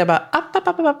luktade, jag bara,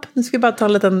 app. Nu ska vi bara ta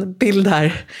en liten bild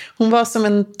här. Hon var som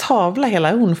en tavla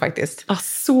hela hon faktiskt.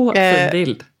 Så fin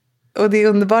bild. Och det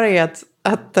underbara är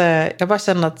att jag bara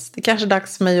känner att det kanske är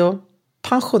dags för mig att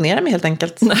pensionera mig helt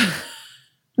enkelt.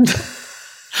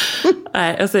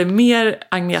 Nej, jag säger mer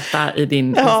Agneta i din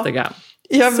Instagram.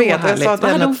 Jag så vet. Härligt. Jag sa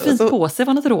vad hade hon fint på sig?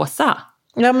 Var något rosa?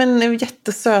 Ja, men en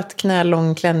jättesöt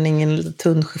knälång klänning, en liten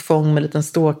tunn chiffong med en liten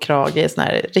ståkrage, sån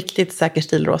här riktigt säker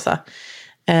stilrosa.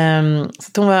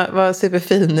 Så hon var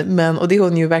superfin, och det är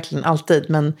hon ju verkligen alltid.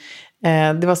 Men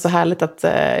det var så härligt att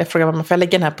jag frågade mamma, får jag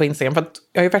lägga den här på Instagram? För att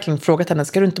jag har ju verkligen frågat henne,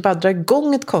 ska du inte bara dra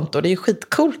igång ett konto? Det är ju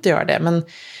skitcoolt att göra det. Men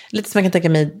lite som jag kan tänka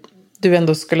mig, du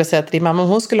ändå skulle säga till din mamma, om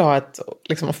hon skulle ha ett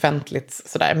liksom offentligt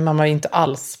sådär. Mamma är inte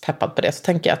alls peppad på det. Så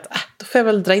tänker jag att då får jag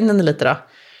väl dra in henne lite då.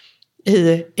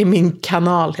 I min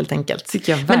kanal helt enkelt.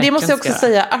 Men det måste jag också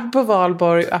säga, apropå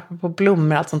Valborg, apropå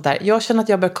blommor och allt sånt där. Jag känner att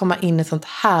jag bör komma in i ett sånt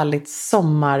härligt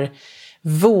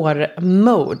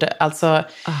sommar-vår-mode. Alltså,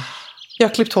 jag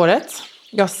har klippt håret.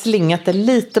 Jag har slingat det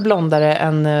lite blondare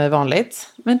än vanligt.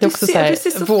 Men det är också du ser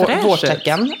så fräsch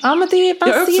vårtecken. Ja, men det är, man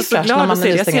jag är också så glad att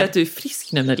se det. Jag ser att du är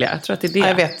frisk nu, Emilia. Jag tror att det är det. Ja,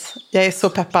 jag vet. Jag är så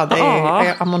peppad.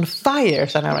 I'm on fire,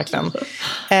 känner jag verkligen.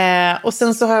 Och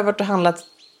sen så har jag varit och handlat,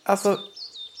 alltså,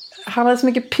 handlat så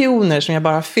mycket pioner som jag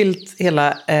bara har fyllt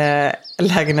hela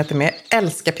lägenheten med. Jag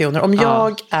älskar pioner. Om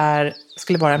jag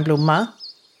skulle vara en blomma,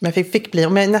 men jag fick bli,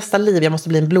 om jag i nästa liv jag måste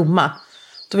bli en blomma,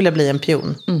 då vill jag bli en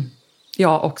pion.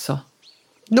 Jag också.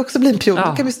 Du också bli en pion.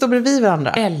 Då kan vi stå bredvid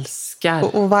varandra.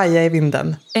 Älskar. Och vaja i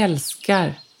vinden.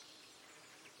 Älskar.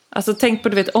 Alltså tänk på,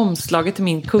 du vet, omslaget till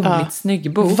min kungligt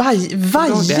snyggbok. Vaja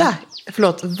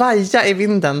i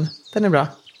vinden. Den är bra.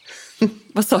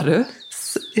 Vad sa du?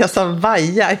 Jag sa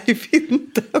vaja i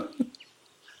vinden.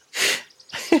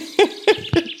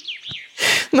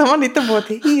 När man hittar på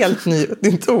ett helt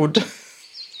nytt ord.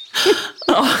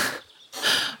 Ja.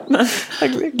 Men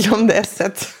jag glömde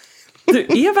S-et. Du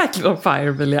är verkligen on fire,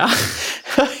 Emilia.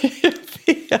 Jag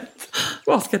vet.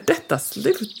 Vad ska detta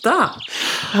sluta?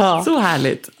 Ja. Så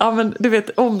härligt. Ja, men du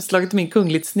vet, omslaget till min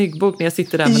kungligt snyggbok när jag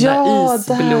sitter där med den där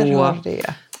isblå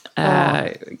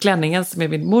klänningen som är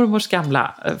min mormors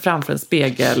gamla, framför en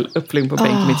spegel, upplyngd på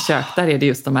bänk i mitt kök. Där är det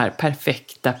just de här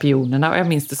perfekta pionerna. Och jag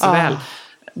minns det så väl.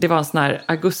 Det var en sån här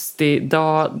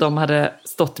augustidag, de hade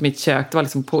stått i mitt kök. Det var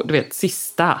liksom på, du vet,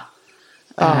 sista.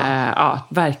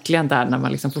 Verkligen där när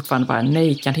man liksom fortfarande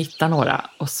bara kan hitta några.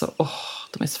 Och så,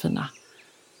 de är så fina.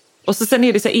 Och så sen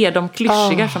är det så, är de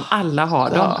klyschiga som alla har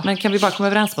dem. Men kan vi bara komma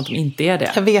överens om att de inte är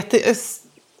det? Jag vet,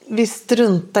 vi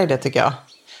struntar i det tycker jag.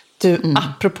 Du,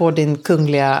 apropå din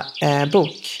kungliga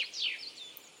bok.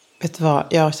 Vet du vad,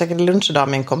 jag käkade lunch idag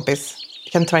med en kompis.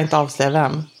 Jag kan tyvärr inte avslöja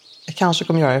vem. Jag kanske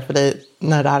kommer göra det för dig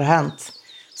när det här har hänt.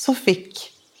 Som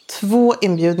fick 2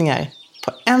 inbjudningar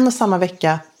på en och samma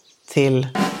vecka till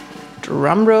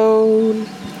drumroll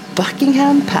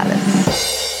Buckingham Palace.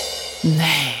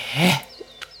 Nej.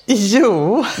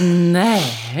 Jo.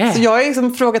 Nej. Så jag har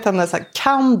liksom frågat henne så här,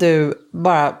 kan du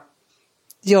bara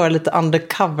göra lite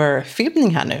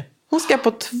undercover-filmning här nu? Hon ska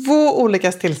på 2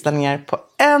 olika tillställningar på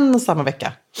en och samma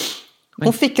vecka.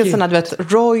 Hon fick en sån här, du vet,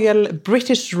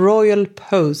 British Royal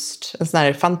Post. En sån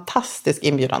här fantastisk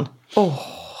inbjudan.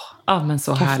 Ja, men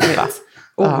så härligt.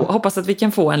 Hoppas att vi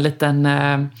kan få en liten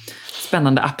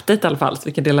spännande update i alla fall. Så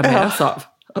vi kan dela med oss av.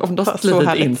 Om något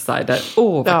litet insider.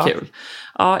 Vad kul.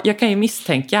 Ja, jag kan ju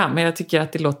misstänka, men jag tycker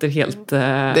att det låter helt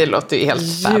det låter ju helt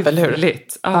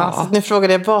ljuvligt. Så nu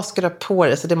frågade jag, vad ska du ha på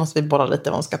dig? Så det måste vi bolla lite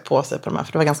vad hon ska på sig på de här.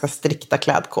 För det var ganska strikta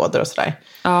klädkoder och sådär.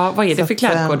 Ja, vad är det för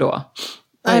klädkod då?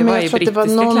 Nej, vad är brittiska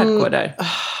klädkoder?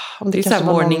 om det är så här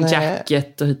morning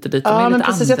jacket och hit och dit. Ja, men lite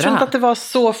precis. andra. Jag tror inte att det var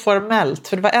så formellt.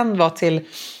 För det var till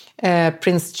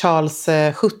prins Charles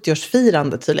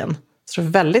 70-årsfirande tydligen. Så det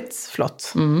var väldigt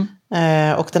flott.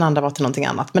 Och den andra var till någonting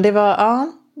annat. Men det var,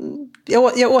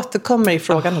 jag återkommer i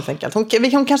frågan helt enkelt.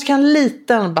 Vi kanske kan ha en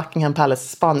liten Buckingham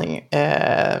Palace-spaning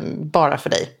bara för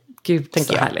dig. Gud,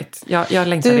 så härligt. Jag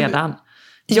längtar redan.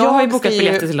 Jag har ju bokat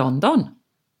biljetter till London.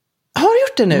 Har du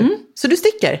gjort det nu? Så du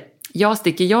sticker? Jag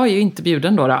sticker. Jag är ju inte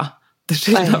bjuden då. Till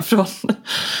skillnad från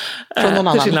någon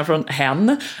annan. Till skillnad från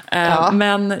hen.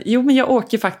 Men jag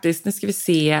åker faktiskt, nu ska vi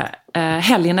se,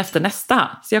 helgen efter nästa.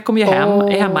 Så jag kommer ju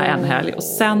hemma en helg. Och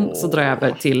sen så drar jag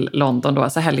över till London då,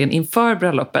 alltså helgen inför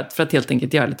bröllopet. För att helt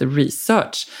enkelt göra lite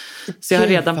research. Så jag har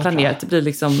redan planerat, det blir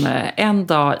liksom en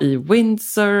dag i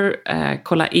Windsor,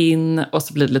 kolla in. Och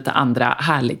så blir det lite andra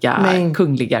härliga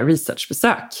kungliga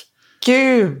researchbesök.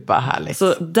 Gud vad härligt.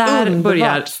 Så där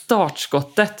börjar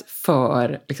startskottet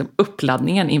för liksom,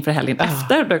 uppladdningen inför helgen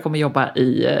efter. Då jag kommer jobba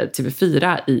i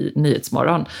TV4 i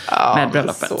Nyhetsmorgon med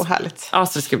bröllopet. Så härligt. Ja,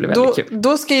 så det ska bli väldigt kul.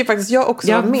 Då ska ju faktiskt jag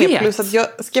också vara med. Plus att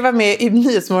jag ska vara med i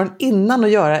Nyhetsmorgon innan och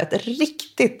göra ett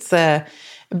riktigt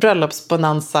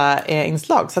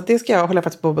bröllopsbonanza-inslag. Så att det ska jag hålla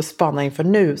faktiskt på att spana inför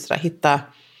nu. Så där, hitta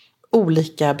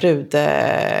olika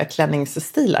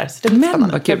brudklänningsstilar. Så det är lite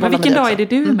spännande. Vad kul. Men vilken dag är det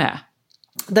du med?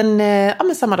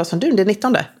 Men samma dag som du, det är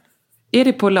 19. Är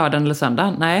det på lördagen eller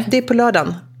söndagen? Nej. Det är på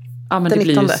lördagen. Ja, men det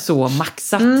blir ju så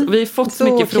maxat. Vi har fått så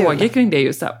mycket frågor kring det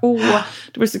just här.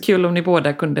 Det vore så kul om ni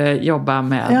båda kunde jobba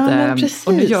med.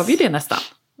 Och nu gör vi det nästan.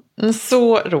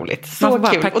 Så roligt. Så man får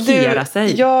bara parkera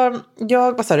sig.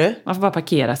 Vad sa du? Man får bara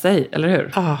parkera sig, eller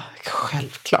hur? Ja,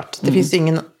 självklart. Det finns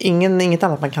ju inget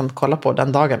annat man kan kolla på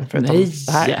den dagen förutom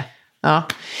det här. Ja.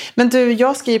 Men du,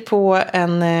 jag ska ju på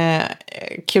en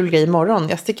kul grej imorgon.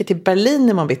 Jag sticker till Berlin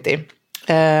imorgon bitti.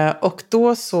 Och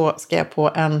då så ska jag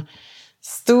på en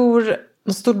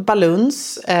stor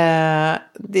baluns.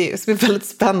 Det ska bli väldigt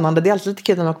spännande. Det är alltid lite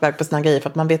kul när man åker iväg på sina grejer för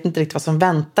att man vet inte riktigt vad som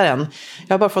väntar en.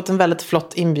 Jag har bara fått en väldigt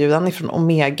flott inbjudan från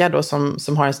Omega då,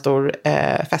 som har en stor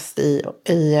fest i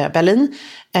Berlin.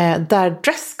 Där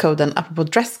dresscoden, apropå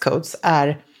dresscodes,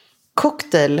 är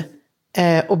cocktail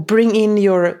och bring in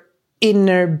your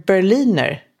inner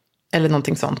Berliner. Eller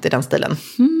någonting sånt i den stilen.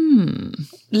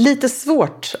 Lite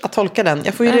svårt att tolka den.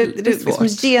 Jag får ju liksom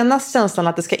genast känslan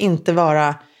att det ska inte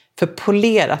vara för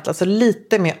polerat. Alltså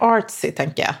lite mer artsy,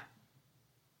 tänker jag.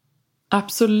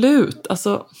 Absolut.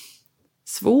 Alltså,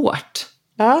 svårt.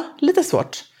 Ja, lite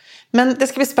svårt. Men det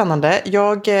ska bli spännande.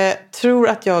 Jag tror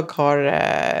att jag har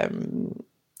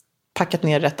packat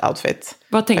ner rätt outfit.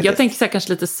 Vad tänker jag? tänker så här, kanske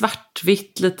lite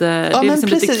svartvitt, lite, det är liksom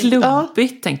lite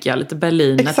klubbigt, tänker jag. Lite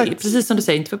Berlin. Att, precis som du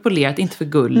säger, inte för polerat, inte för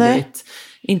gulligt. Nej.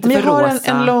 Inte men för rosa.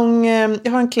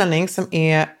 Jag har en klänning som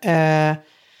är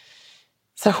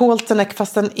så här halterneck,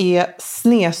 fast den är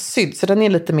snedsydd. Så den är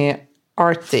lite mer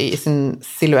arty i sin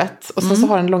silhuett. Och sen så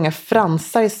har den långa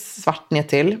fransar i svart ner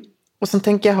till. Och sen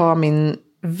tänker jag ha min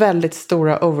väldigt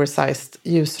stora oversized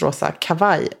ljusrosa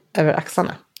kavaj över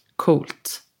axlarna.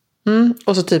 Coolt.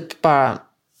 Och så typ bara,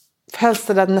 helst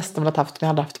det där nästan velat haft, men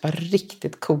jag hade haft bara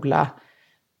riktigt coola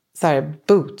så här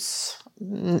boots.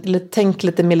 Tänk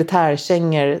lite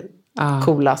militärkängor,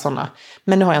 coola sådana.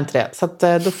 Men nu har jag inte det. Så att,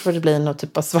 då får det bli något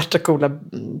typ av svarta coola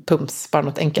pumps, bara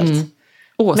något enkelt.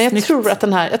 Men jag tror att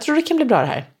jag tror det kan bli bra det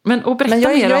här. Och berätta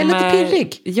jag mer är lite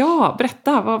pirrig. Ja,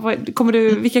 berätta.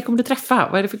 Vilka kommer du träffa?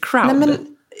 Vad är det för crowd? Nej, men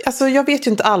alltså, jag vet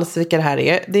ju inte alls vilka det här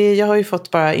är. Jag har ju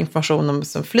fått bara information om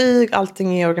som flyg.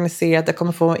 Allting är organiserat. Jag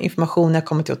kommer få information när jag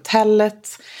kommer till hotellet.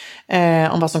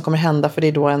 Om vad som kommer hända. För det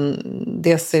är då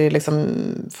dels är det liksom,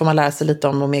 får man lära sig lite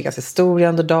om Omegas historia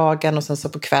under dagen. Och sen så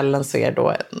på kvällen så är det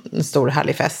då en stor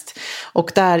härlig fest.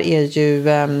 Och där är ju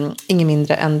ingen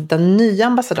mindre än den nya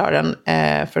ambassadören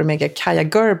för Omega, Kaja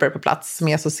Gerber, på plats. Som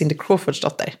är alltså Cindy Crawfords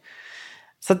dotter.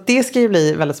 Så det ska ju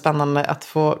bli väldigt spännande att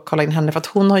få kolla in henne. För att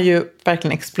hon har ju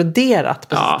verkligen exploderat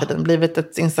på sista tiden. Blivit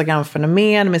ett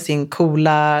Instagram-fenomen med sin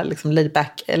coola liksom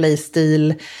laid-back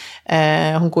LA-stil.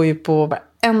 Hon går ju på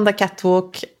varenda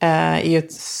catwalk. Är ju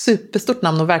ett superstort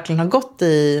namn och verkligen har gått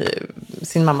i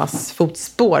sin mammas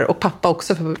fotspår. Och pappa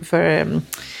också, för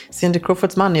Cindy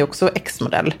Crawfords man är också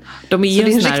ex-modell. De är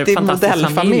ju en sån riktig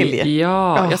modellfamilj.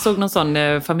 Ja, jag såg någon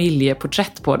sån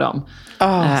familjeporträtt på dem.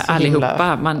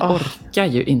 Allihopa. Man orkar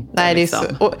ju inte. Nej, det är så.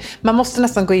 Och man måste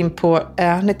nästan gå in på,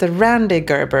 han heter Randy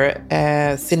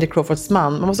Gerber, Cindy Crawfords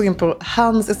man. Man måste gå in på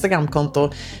hans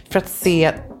Instagramkonto för att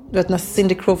se, du vet, när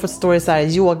Cindy Crawford står i så här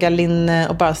yogalinne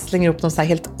och bara slänger upp någon så här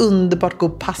helt underbart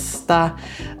god pasta.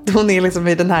 Hon är liksom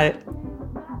i den här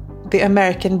The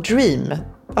American Dream.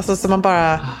 Alltså så man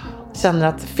bara, känner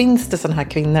att finns det sådana här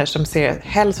kvinnor som ser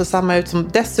hälsosamma ut, som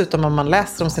dessutom om man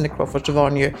läser om Cindy Crawford så var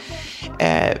hon ju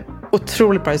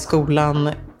otroligt bra i skolan,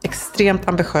 extremt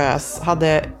ambitiös,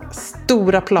 hade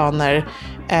stora planer,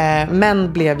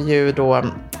 men blev ju då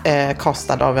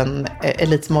kastad av en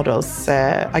Elite Models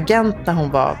agent när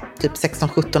hon var typ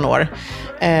 16-17 år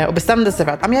och bestämde sig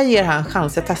för att jag ger här en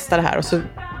chans, jag testar det här, och så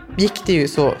gick det ju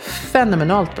så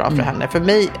fenomenalt bra för henne. För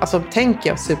mig, alltså tänker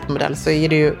jag supermodell, så är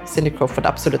det ju Cindy Crawford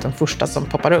absolut den första som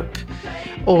poppar upp.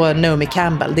 Och Naomi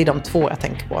Campbell, det är de två jag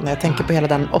tänker på när jag tänker på hela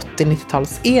den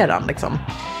 80-90-talseran liksom.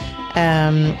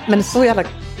 Men så jävla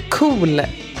cool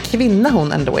kvinna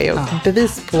hon ändå är, och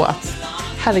bevis på att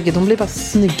herregud, hon blir bara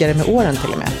snyggare med åren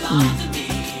till och med.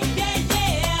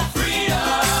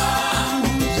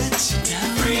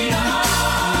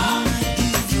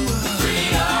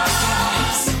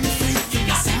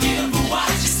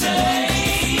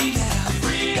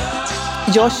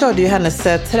 Jag körde ju hennes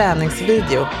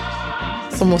träningsvideo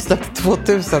som hon släppte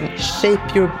 2000,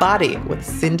 Shape Your Body with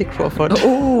Cindy Crawford.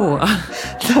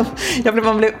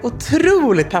 Man blev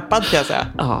otroligt peppad, kan jag säga.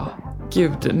 Ja,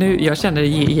 gud, nu, jag känner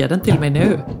ge den till mig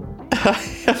nu.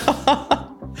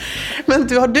 Men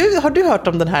du, har du hört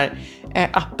om den här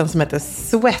appen som heter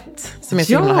Sweat, som är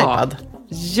så himla hypad?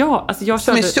 Ja, alltså jag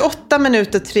körde... Som är 28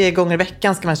 minuter 3 gånger i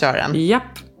veckan ska man köra den. Japp.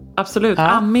 Absolut. Ja.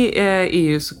 Ami är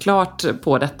ju såklart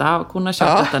på detta. Och hon har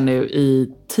kört detta nu i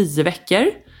 10 veckor.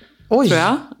 Oj. Tror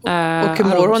jag. Och hur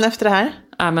mår hon efter det här?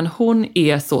 Men hon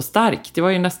är så stark. Det var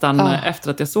ju nästan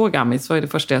efter att jag såg Ami, så var det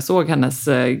första jag såg hennes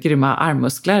grymma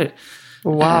armmuskler.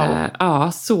 Wow.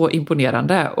 Ja, så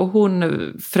imponerande. Och hon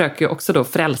försöker ju också då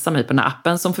frälsa mig på den här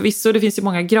appen. Som förvisso, det finns ju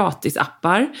många gratis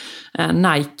appar.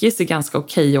 Nikes är ganska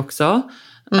okej också.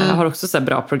 Har också så här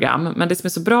bra program. Men det som är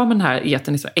så bra med den här är att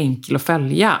den är så enkel att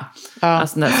följa.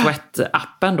 Alltså den här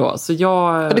Sweat-appen då. Så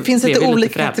och det finns lite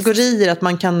olika kategorier. Att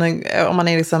man kan, om man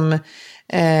är liksom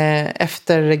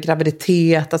efter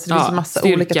graviditet. Alltså det finns massa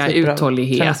styrka, olika typer av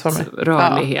uthållighet,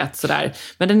 rörlighet. Sådär.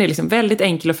 Men den är liksom väldigt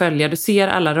enkel att följa. Du ser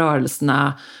alla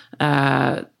rörelserna.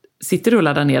 Sitter du och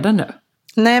laddar ner den nu?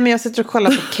 Nej, men jag sitter och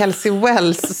kollar på Kelsey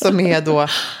Wells som är då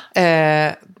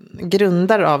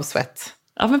grundare av Sweat.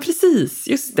 Ja, men precis,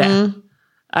 just det.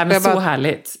 Men så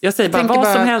härligt. Jag säger vad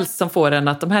som helst som får en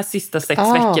att de här sista 6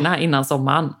 veckorna innan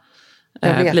sommaren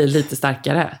blir lite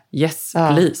starkare. Yes,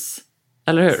 please.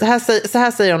 Eller hur? Så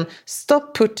här säger hon.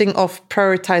 Stop putting off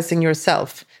prioritizing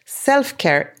yourself.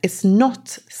 Self-care is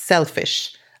not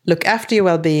selfish. Look after your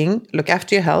well-being, look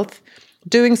after your health.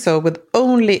 Doing so would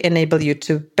only enable you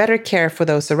to better care for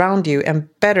those around you and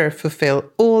better fulfill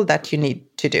all that you need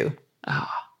to do.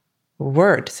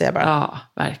 Word, säger jag bara. Ja,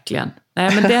 verkligen.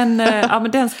 Nej,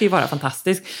 men den ska ju vara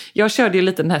fantastisk. Jag körde ju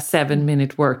lite den här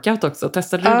 7-minute workout också.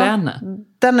 Testade du den?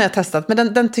 Den har jag testat.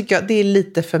 Men den tycker jag, det är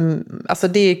lite för... Alltså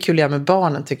det är kul att göra med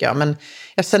barnen tycker jag. Men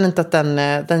jag känner inte att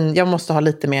den jag måste ha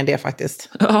lite mer än det faktiskt.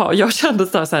 Ja, jag kände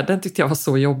så här, den tyckte jag var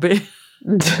så jobbig.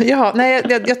 Ja, nej,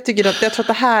 jag tror att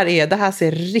det här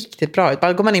ser riktigt bra ut.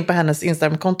 Bara går man in på hennes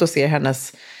Instagram-konto och ser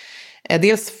hennes...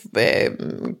 Dels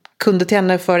kunder till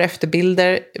henne för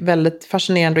efterbilder, väldigt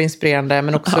fascinerande och inspirerande,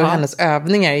 men också hennes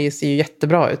övningar ser ju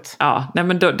jättebra ut. Ja, nej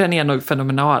men den är nog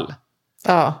fenomenal.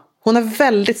 Ja, hon har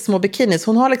väldigt små bikinis.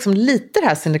 Hon har liksom lite det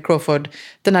här Cindy Crawford,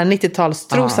 den här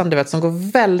 90-talstrosan du vet, som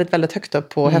går väldigt, väldigt högt upp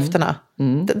på höfterna.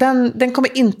 Den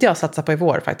kommer inte jag satsa på i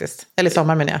vår faktiskt. Eller i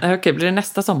sommar menar jag. Okej, blir det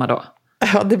nästa sommar då?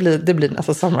 Ja, det blir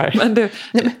nästa sommar. Men du...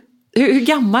 Hur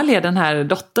gammal är den här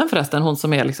dottern förresten? Hon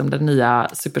som är liksom den nya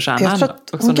superstjärnan. Jag tror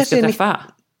att hon kanske är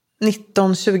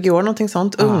 19-20 år, någonting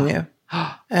sånt. Ung ju.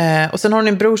 Och sen har hon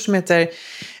en bror som heter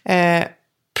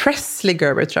Presley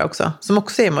Gerber tror jag också. Som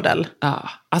också är modell. Ja,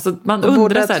 alltså man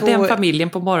undrar så här, den familjen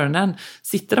på morgonen.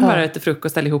 Sitter de bara och äter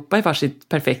frukost allihopa i varsitt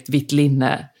perfekt vitt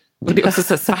linne? Och det är också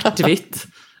så här svartvitt.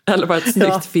 Eller bara ett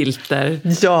snyggt filter.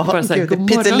 Ja, bara så här,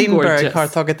 Peter Lindbergh har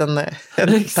tagit en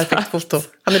perfekt foto.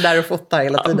 Han är där och fotar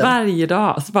hela tiden. Varje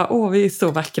dag. Så bara, vi är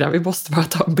så vackra. Vi måste bara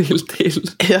ta en bild till.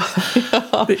 Ja.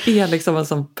 Det är liksom en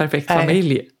sån perfekt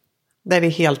familj. Det är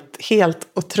helt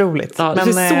otroligt. Ja, det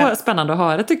är så spännande att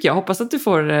höra tycker jag. Hoppas att du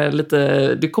får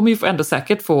lite... Du kommer ju ändå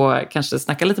säkert få kanske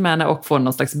snacka lite med henne och få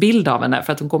någon slags bild av henne.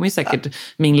 För att hon kommer ju säkert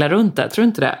mingla runt det. Tror du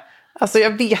inte det? Alltså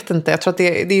jag vet inte, jag tror att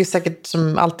det är ju säkert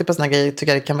som alltid på såna grejer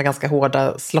tycker jag det kan vara ganska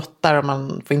hårda slottar om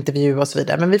man får intervjua och så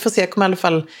vidare. Men vi får se, jag kommer i alla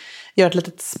fall göra ett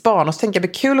litet span och så tänker jag det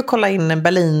blir kul att kolla in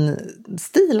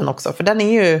Berlin-stilen också. För den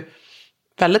är ju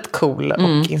väldigt cool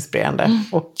och inspirerande.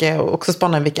 Och också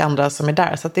spana vilka andra som är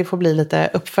där. Så att det får bli lite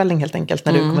uppföljning helt enkelt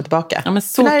när du kommer tillbaka. Ja, men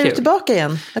så när är kul. du tillbaka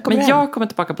igen? Jag kommer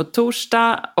tillbaka på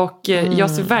torsdag och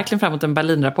jag ser verkligen fram emot en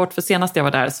Berlinrapport. För senast jag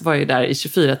var där så var jag där i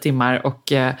 24 timmar och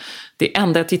det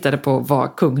enda jag tittade på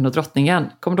var kungen och drottningen.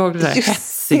 Kommer du ihåg det där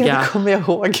hetsiga det kommer jag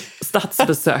ihåg.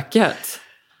 statsbesöket?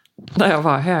 När jag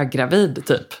var höggravid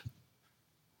typ.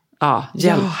 Ja,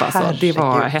 hjälp alltså. Det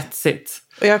var hetsigt.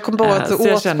 Och jag kom på att du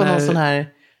åt på någon sån här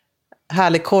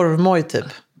härlig korvmoj typ.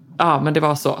 Ja, men det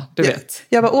var så, du vet.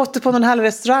 Jag bara åt på någon härlig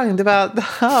restaurang. Det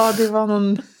var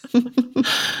någon...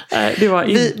 det var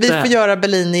inte... vi får göra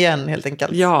Berlin igen helt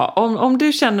enkelt. Ja, om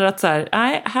du känner att så här,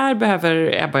 nej, här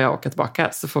behöver Ebba och jag åka tillbaka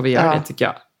så får vi göra det tycker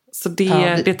jag. Så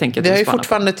det tänker jag. Vi har ju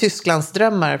fortfarande Tysklands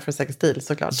drömmar för Sex Stil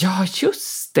såklart. Ja,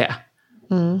 just det.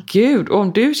 Gud, och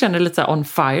om du känner lite så här on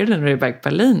fire när du är iväg på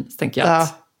Berlin så tänker jag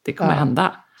att det kommer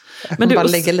hända. Jag kommer bara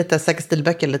lägga lite Sex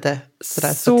Stil-böcker lite sådär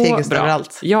strategiskt bra.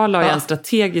 överallt. Jag la en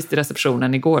strategiskt i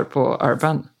receptionen igår på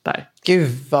Urban där.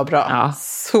 Gud vad bra. Ja.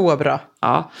 Så bra.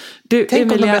 Ja. Tänk om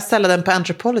de börjar ställa den på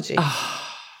Anthropology.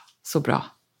 Så bra.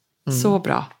 Så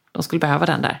bra. De skulle behöva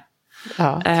den där.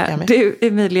 Ja, du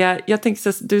Emilia, jag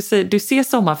tänkte så, du ser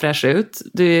sommarfräsch ut.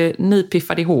 Du är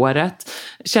nypiffad i håret.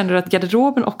 Känner du att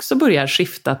garderoben också börjar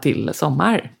skifta till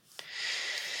sommar?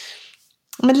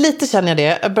 Men lite känner jag det.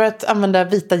 Jag har börjat använda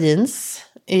vita jeans.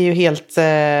 Är ju helt...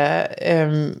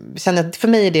 känner att för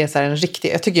mig är det så här en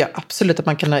riktig... Jag tycker absolut att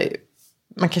man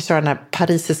kan köra den här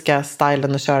parisiska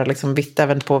stilen och köra liksom vitt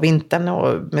även på vintern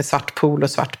och med svart pool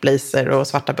och svart blazer och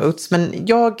svarta boots. Men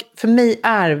för mig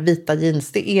är vita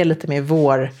jeans, det är lite mer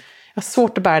vår. Jag har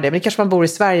svårt att bära det, men det kanske man bor i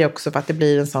Sverige också för att det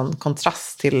blir en sån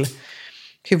kontrast till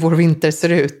hur vår vinter ser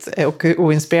ut och hur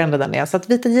oinspirerande den är. Så att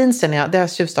vita jeans känner jag, det har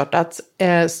tjuvstartat.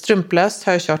 Strumplöst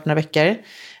har jag kört några veckor.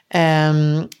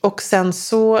 Och sen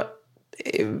så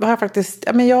har jag faktiskt,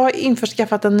 jag har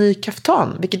införskaffat en ny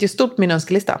kaftan, vilket är stort på min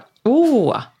önskelista.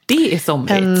 Det är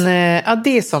somrigt. Ja,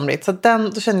 det är somrigt. Så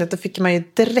då kände jag att då fick man ju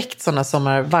direkt sådana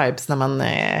sommarvibes när man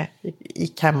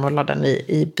gick hem och la den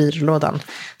i byrålådan.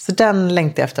 Så den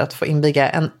längtar jag efter att få inviga.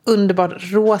 En underbar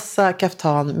rosa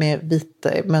kaftan med vit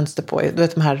mönster på. Du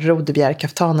vet de här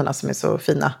rodebjärkaftanerna som är så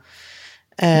fina.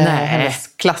 Hennes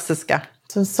klassiska.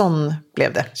 Så en sån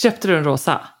blev det. Köpte du en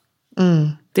rosa?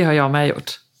 Det har jag med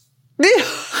gjort.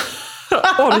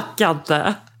 Orkar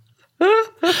inte.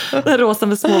 Den rosa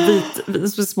med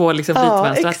små liksom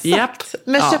vitmönstrat. Exakt. Japp.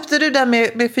 Men köpte du den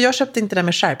med, för jag köpte inte den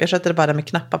med skärp, jag köpte den bara den med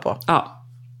knappar på. Ja,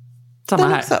 samma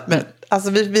här. Också. Men, alltså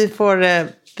vi får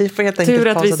helt enkelt... Tur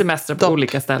att vi semestrar på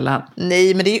olika ställen.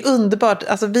 Nej, men det är underbart.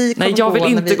 Alltså, nej, jag vill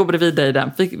inte gå bredvid dig i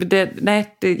den.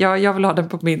 Jag vill ha den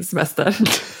på min semester.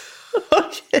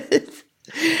 Okej.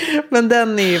 Men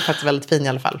den är ju faktiskt väldigt fin i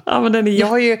alla fall. Ja, men den är jag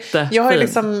har ju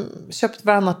liksom köpt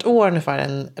varannat år ungefär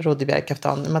en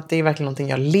rodebjärkaftan. Men det är verkligen någonting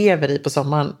jag lever i på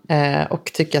sommaren.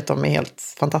 Och tycker att de är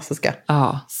helt fantastiska.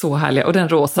 Ja, så härliga. Och den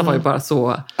rosa var ju bara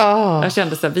så... jag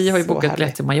kände så här, vi har ju bokat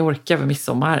biljett till Mallorca över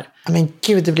midsommar. Ja, men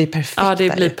gud, det blir perfekt. Ja,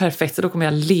 det blir perfekt. Så då kommer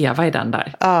jag leva i den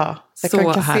där. Ja,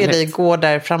 jag kan se dig gå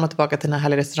där fram och tillbaka till den här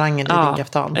härliga restaurangen i din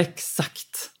kaftan.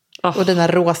 Exakt. Och dina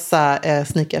rosa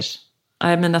sneakers.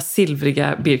 Mina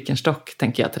silvriga Birkenstock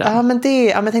tänker jag till den. Ja, men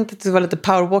jag tänkte att du var lite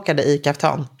powerwalkade i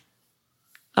kaftan.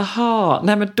 Aha,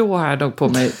 nej men då har jag nog på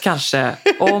mig kanske,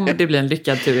 om det blir en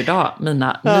lyckad tur idag,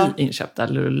 mina nyinköpta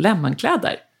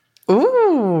Lululemon-kläder.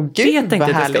 Gud, det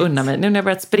tänkte jag ska unna mig. Nu när jag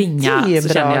börjat springa så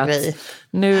känner jag att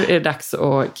nu är det dags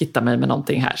att kitta mig med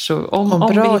någonting här. Så om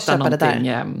vi hittar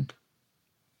någonting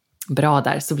bra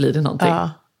där så blir det någonting.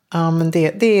 Ja, men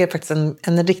det är faktiskt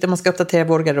en riktig, om man ska uppdatera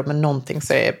vår garderob med någonting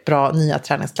så är det bra nya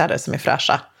träningskläder som är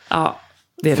fräscha. Ja,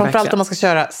 det är framförallt verkligen. Om man ska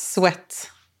köra sweat.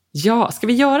 Ja, ska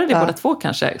vi göra det båda två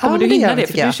kanske? Kommer du hinna det?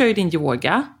 För du kör ju din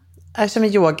yoga. Jag kör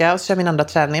min yoga och så kör min andra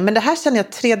träning. Men det här känner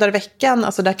jag 3 dagar i veckan.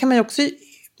 Alltså där kan man ju också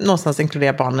någonstans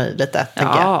inkludera barnen i lite,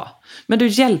 tänker jag. Men du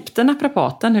hjälpte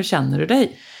naprapaten. Hur känner du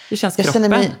dig? Hur känns kroppen?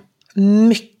 Jag känner mig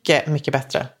mycket, mycket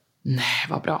bättre. Nej,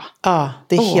 vad bra. Ja,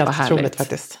 det är helt otroligt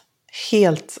faktiskt.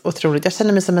 Helt otroligt. Jag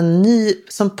känner mig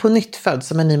som på nytt född,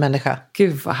 som en ny människa.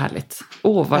 Gud vad härligt.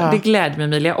 Det gläder mig,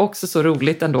 Emilia. Också så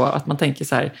roligt ändå att man tänker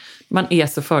så här, man är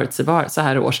så förutsägbar så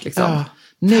här års liksom.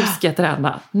 Nu ska jag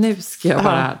träna. Nu ska jag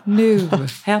bara, nu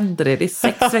händer det. Det är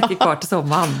 6 veckor kvar till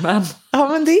sommaren. Men... Ja,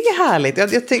 men det är härligt.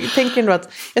 Jag tänker ändå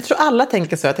att, jag tror alla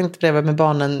tänker så. Jag tänkte på det med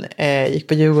barnen, gick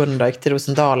på Djurgården och gick till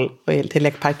Rosendal och till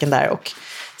lekparken där. Och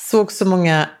såg så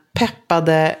många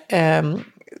peppade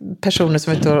personer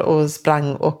som var ute och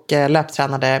sprang och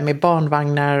löptränade med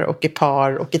barnvagnar och i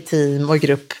par och i team och i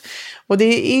grupp. Och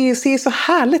det ser så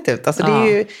härligt ut. Alltså det är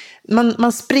ju,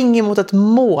 man springer mot ett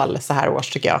mål så här års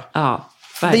tycker jag. Ja,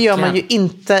 Det gör man ju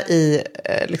inte i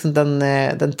liksom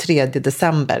den 3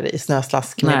 december i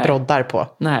snöslask med broddar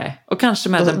på. Nej, och kanske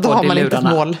med den då har man inte ett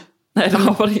mål. Nej, då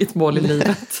har man inget mål i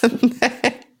livet.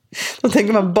 Nej. Då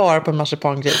tänker man bara på en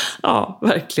marsipangris. Ja,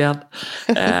 verkligen.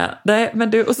 Nej,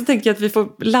 men och så tänker jag att vi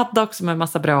får ladda också med en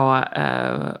massa bra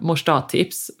mors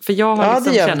dag-tips. För jag har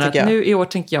liksom känner att nu i år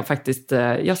tänker jag faktiskt,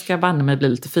 jag ska banna mig bli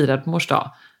lite firad på mors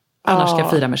dag. Annars ska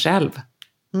jag fira mig själv.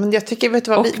 Men jag tycker, vet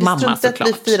du vad, vi struntar att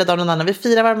vi firar av någon annan. Vi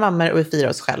firar våra mammor och vi firar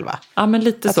oss själva. Ja, men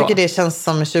lite jag så. Jag tycker det känns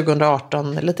som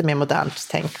 2018, lite mer modernt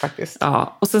tänk faktiskt.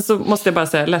 Ja, och sen så måste jag bara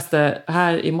säga, jag läste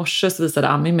här i morse så visade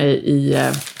Ami mig i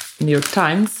New York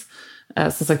Times.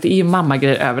 Som sagt, det är ju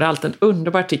mammagrejer överallt. En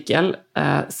underbar artikel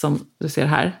som du ser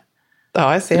här.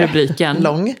 Ja, jag ser. Rubriken.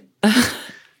 Lång.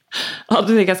 Ja,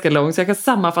 den är ganska lång så jag kan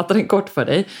sammanfatta den kort för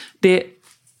dig. Det är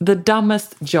The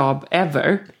Dumbest Job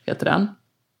Ever, heter den.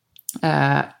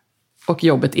 Och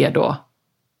jobbet är då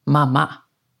mamma.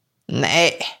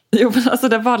 Nej. Jo, men alltså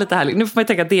det var lite härligt. Nu får man ju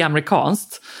tänka att det är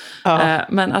amerikanskt. Ja.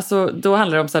 Men alltså då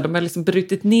handlar det om så här, de har liksom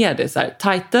brutit ner det så här.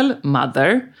 Title,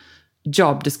 mother.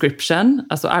 Job description,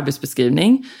 alltså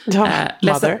arbetsbeskrivning. Ja,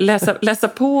 läsa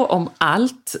på om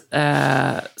allt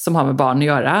som har med barn att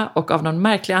göra. Och av någon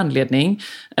märklig anledning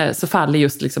så faller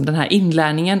just liksom den här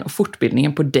inlärningen och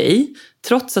fortbildningen på dig.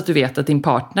 Trots att du vet att din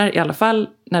partner, i alla fall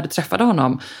när du träffade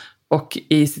honom och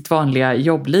i sitt vanliga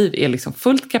jobbliv, är liksom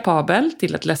fullt kapabel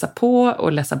till att läsa på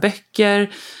och läsa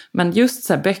böcker. Men just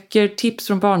så här, böcker, tips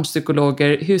från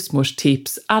barnpsykologer,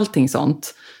 husmorstips, allting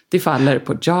sånt. Det faller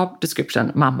på job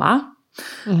description mamma.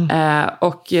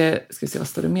 Och ska vi se, vad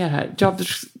står det mer här? Job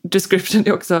description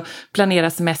är också planera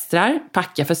semestrar,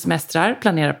 packa för semestrar,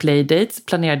 planera playdates,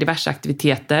 planera diverse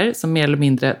aktiviteter som mer eller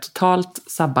mindre totalt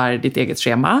sabbar ditt eget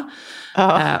schema.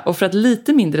 Och för att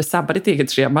lite mindre sabba ditt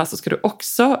eget schema så ska du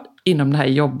också inom den här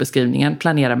jobbeskrivningen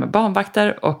planera med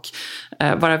barnvakter och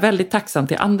vara väldigt tacksam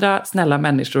till andra snälla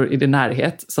människor i din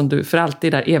närhet som du för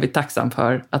alltid är evigt tacksam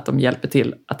för att de hjälper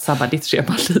till att sabba ditt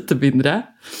schema lite mindre.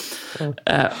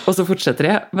 Och så fortsätter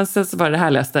det. Men sen så var det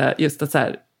härligaste just att så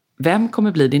här, vem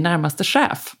kommer bli din närmaste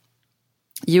chef?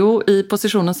 Jo, i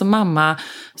positionen som mamma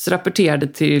så rapporterade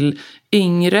till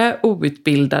yngre,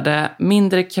 outbildade,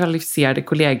 mindre kvalificerade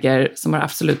kollegor som har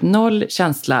absolut noll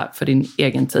känsla för din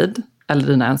egen tid eller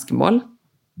dina önskemål.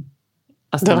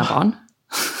 Alltså dina barn.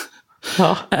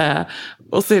 Ja.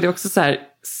 Och så är det också så här,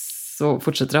 så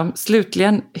fortsätter de.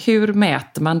 Slutligen, hur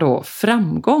mäter man då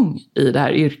framgång i det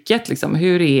här yrket? Liksom?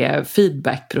 Hur är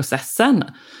feedbackprocessen?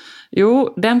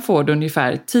 Jo, den får du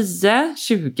ungefär 10,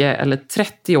 20 eller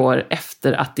 30 år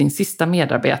efter att din sista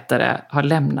medarbetare har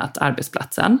lämnat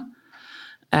arbetsplatsen.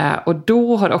 Och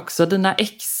då har också dina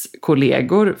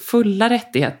ex-kollegor fulla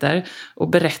rättigheter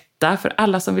att berätta för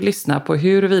alla som vill lyssna på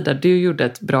huruvida du gjorde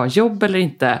ett bra jobb eller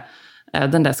inte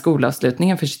den där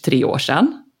skolavslutningen för 23 år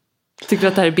sedan. Tycker du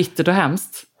att det här är bittert och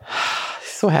hemskt?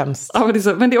 Så hemskt. Ja,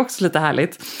 men det är också lite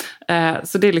härligt.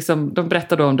 Så det är liksom, de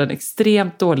berättar då om den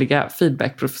extremt dåliga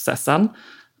feedbackprocessen.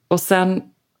 Och sen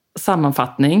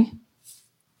sammanfattning.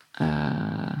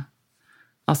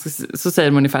 Så säger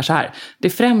de ungefär så här. Det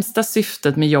främsta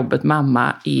syftet med jobbet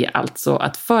mamma är alltså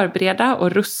att förbereda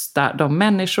och rusta de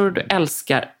människor du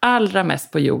älskar allra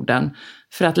mest på jorden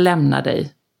för att lämna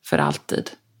dig för alltid.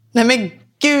 Nej men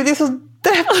gud, det är så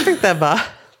deppigt Ebba.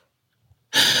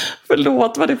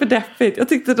 Förlåt, vad det är för deppigt. Jag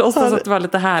tyckte någonstans att det var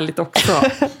lite härligt också.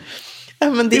 Ja,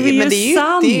 men det är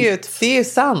sant. Det är ju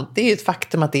sant. Det är ju ett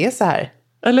faktum att det är så här.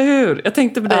 Eller hur? Jag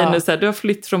tänkte på dig nu, så här, du har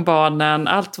flytt från barnen,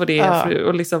 allt vad det är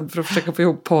och liksom för att försöka få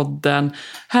ihop podden.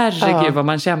 Herregud vad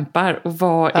man kämpar. Och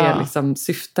vad är liksom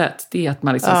syftet? Det är att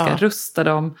man liksom ska rusta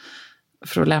dem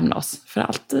för att lämna oss för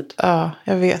alltid. Ja,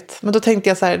 jag vet. Men då tänkte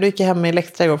jag så här, då gick jag hem med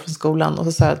Elektra igår från skolan och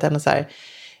så sa jag till henne så här,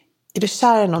 är du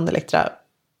kär i någon, Elektra?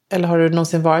 Eller har du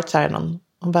någonsin varit kär i någon?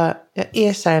 Hon bara, jag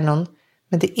är kär i någon,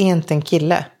 men det är inte en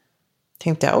kille.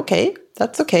 Tänkte jag, okej,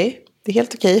 that's okay. Det är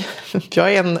helt okej.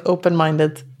 Jag är en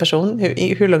open-minded person,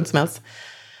 hur lugnt som helst.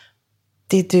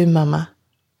 Det är du, mamma.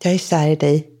 Jag är kär i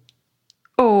dig.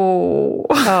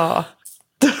 Ja.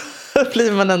 Då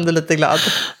blir man ändå lite glad.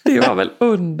 Det var väl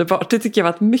underbart. Det tycker jag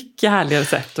var ett mycket härligare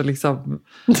sätt att liksom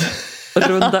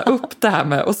runda upp det här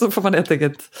med. Och så får man helt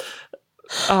enkelt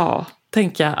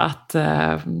tänka att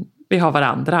vi har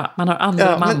varandra. Man har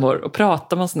andra mammor och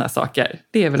pratar om såna här saker.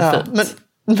 Det är väl fint.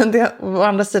 Men det, å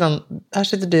andra sidan, här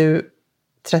sitter du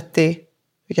 30,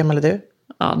 hur gammal är du?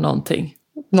 Ja, någonting.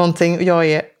 Någonting, och jag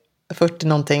är 40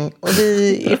 någonting. Och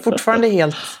vi är fortfarande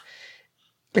helt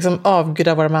liksom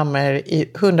avgudar våra mammor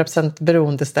i 100%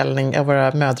 beroendeställning av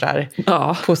våra mödrar.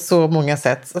 Ja. På så många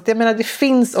sätt. Så att jag menar, det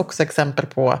finns också exempel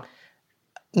på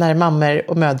när mammor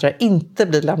och mödrar inte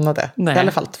blir lämnade. Nej. I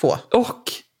alla fall 2. Och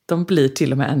de blir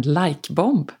till och med en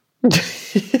like-bomb.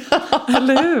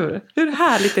 Eller hur? Hur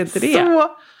härligt är inte det?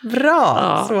 Så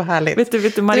bra, så härligt.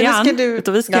 Vet du Marianne, vet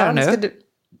du vad vi ska göra nu?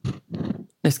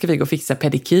 Nu ska vi gå och fixa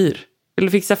pedikyr. Vill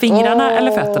du fixa fingrarna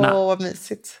eller fötterna? Åh, vad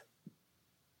mysigt.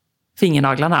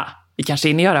 Fingernaglarna. Vi kanske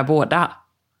hinner göra båda.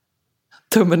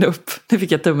 Tummen upp. Nu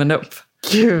fick jag tummen upp.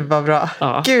 Gud vad bra.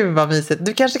 Ja. Gud vad mysigt.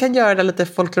 Du kanske kan göra det lite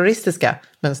folkloristiska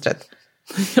mönstret.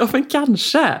 Ja, men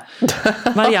kanske.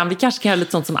 Marianne, vi kanske kan göra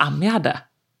lite sånt som Ami hade.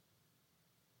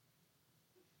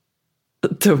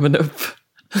 Tummen upp.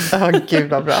 Gud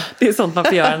vad bra. Det är sånt man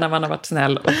får göra när man har varit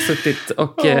snäll och suttit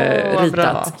och ritat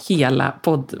bra. hela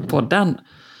podden.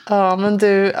 Ja, men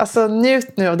du, alltså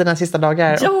njut nu av dina sista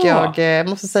dagar. Ja. Och jag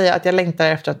måste säga att jag längtar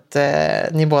efter att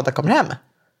ni båda kommer hem.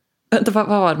 Vänta, vad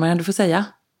var det Marianne du får säga?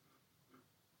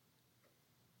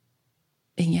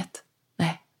 Inget?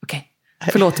 Nej, okej.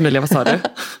 Förlåt Emilia, vad sa du?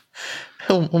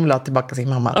 Hon vill ha tillbaka sin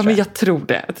mamma. Ja, men jag tror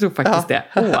det. Jag tror faktiskt det.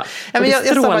 Ja, men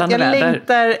jag sa att jag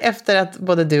längtar efter att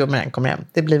både du och Marianne kommer hem.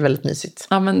 Det blir väldigt mysigt.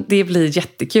 Ja, men det blir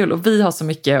jättekul. Och vi har så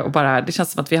mycket och bara, det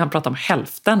känns som att vi har pratat om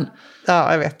hälften.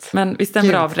 Ja, jag vet. Men vi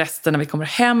stämmer av resten när vi kommer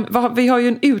hem. Vi har ju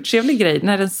en urtrevlig grej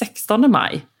när den 16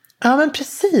 maj. Ja, men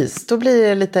precis. Då blir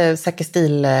det lite säker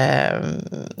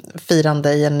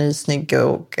stil-firande i en ny, snygg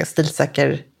och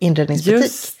stilsäker inredningsbutik.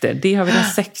 Just det har vi den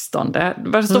 16.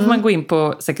 Så får man gå in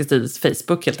på Säker Stils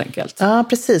Facebook helt enkelt. Ja,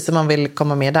 precis. Om man vill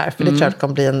komma med där. För det tror jag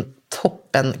kommer bli en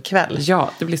toppenkväll.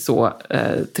 Ja, det blir så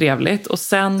trevligt. Och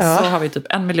sen så har vi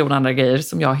typ 1 miljon andra grejer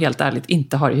som jag helt ärligt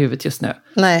inte har i huvudet just nu.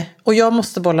 Nej, och jag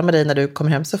måste bolla med dig när du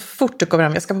kommer hem. Så fort du kommer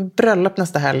hem. Jag ska på bröllop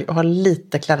nästa helg och ha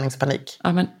lite klänningspanik.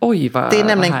 Ja, men oj vad. Det är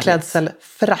nämligen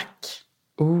klädselfrack.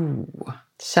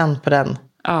 Känn på den.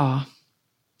 Ja.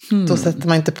 Då sätter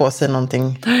man inte på sig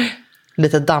någonting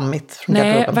lite dammigt från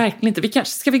garderoben. Nej, verkligen inte.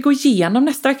 Ska vi gå igenom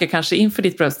nästa vecka kanske inför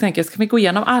ditt bröllop? Tänker jag, ska vi gå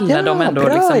igenom alla de ändå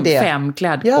liksom 5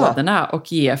 klädkoderna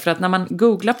och ge? För att när man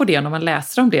googlar på det och när man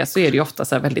läser om det så är det ju ofta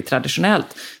så här väldigt traditionellt.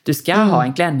 Du ska ha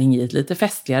en klänning i ett lite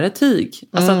festligare tyg.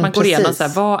 Alltså att man går igenom så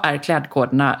här, vad är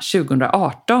klädkoderna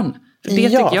 2018? För det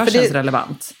tycker jag känns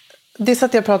relevant. Det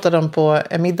satt jag pratade om på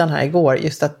middagen här igår.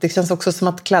 Just att det känns också som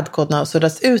att klädkoderna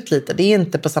suddas ut lite. Det är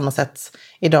inte på samma sätt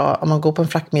idag. Om man går på en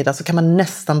frackmiddag så kan man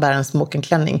nästan bära en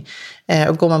smokingklänning.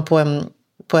 Och går man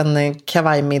på en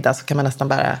kavajmiddag så kan man nästan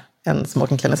bära en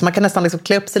smokingklänning. Så man kan nästan liksom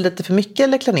klä upp sig lite för mycket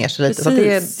eller klä ner sig lite.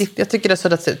 Precis. Så jag tycker det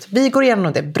suddats ut. Vi går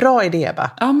igenom det. Bra idé,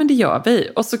 Ebba. Ja, men det gör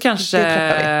vi. Och så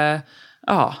kanske...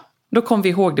 Ja, då kommer vi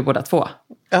ihåg det båda två.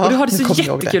 Ja, och du har det så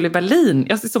jättekul i Berlin.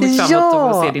 Jag ser så mycket fram emot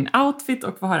att få se din outfit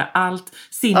och få höra allt.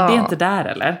 Cindy är inte där,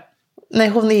 eller? Nej,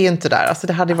 hon är ju inte där. Alltså,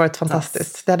 det hade varit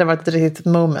fantastiskt. Det hade varit ett riktigt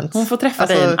moment. Hon får träffa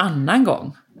dig en annan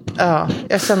gång. Ja,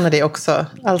 jag känner det också.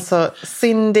 Alltså,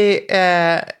 Cindy,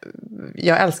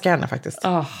 jag älskar henne faktiskt.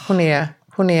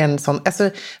 Hon är en sån, alltså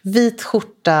vit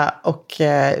skjorta och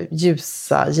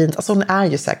ljusa jeans. Alltså hon är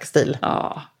ju säker stil.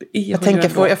 Ja, jag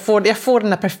får den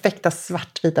där perfekta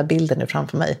svartvita bilden nu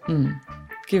framför mig.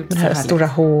 Gud, det här stora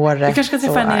håret. Du kanske ska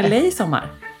träffa henne i LA i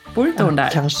sommar. Bor inte hon där?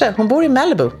 Kanske. Hon bor i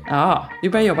Malibu. Ja, du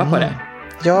börjar jobba på det.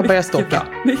 Jag börjar ståka.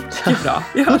 Mycket bra.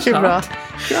 Vi hörs snart.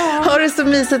 Ja. Har det så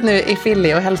mysigt nu i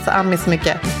Philly och hälsa Ami så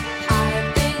mycket.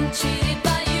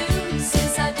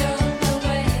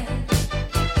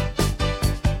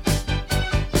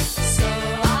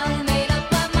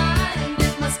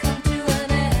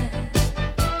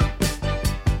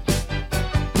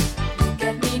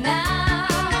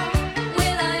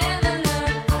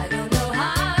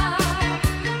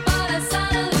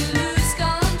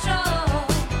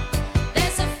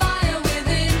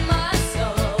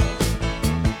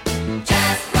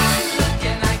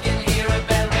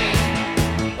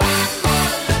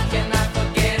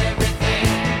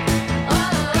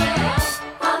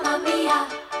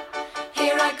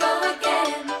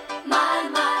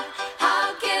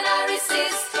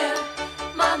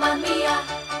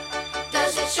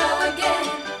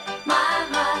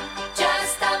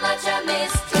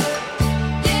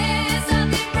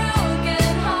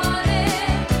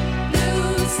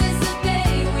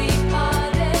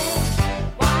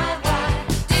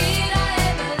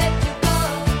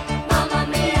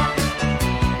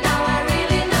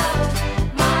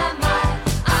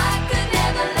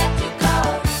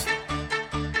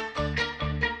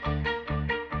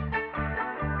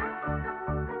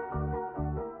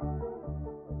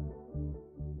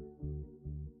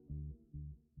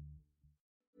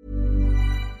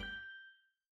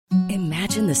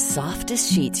 Imagine the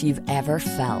softest sheets you've ever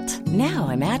felt.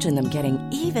 Now imagine them getting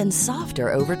even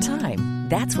softer over time.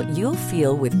 That's what you'll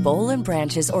feel with Boll &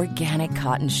 Branch's organic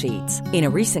cotton sheets. In a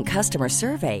recent customer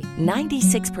survey,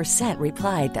 96%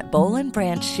 replied that Boll &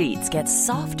 Branch sheets get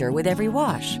softer with every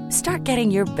wash. Start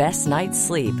getting your best night's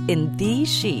sleep in these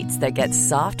sheets that get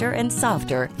softer and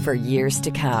softer for years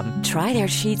to come. Try their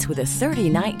sheets with a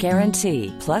 30-night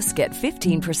guarantee. Plus, get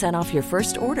 15% off your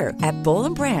first order at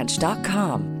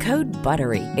bollandbranch.com. Code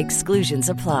BUTTERY. Exclusions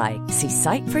apply. See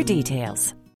site for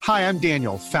details. Hi, I'm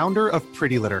Daniel, founder of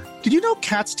Pretty Litter. Did you know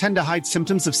cats tend to hide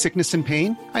symptoms of sickness and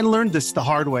pain? I learned this the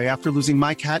hard way after losing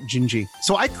my cat, Gingy.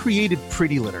 So I created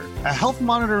Pretty Litter, a health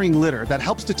monitoring litter that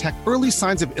helps detect early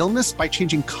signs of illness by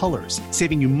changing colors,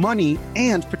 saving you money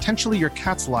and potentially your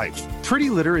cat's life.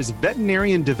 Pretty Litter is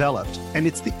veterinarian developed, and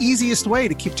it's the easiest way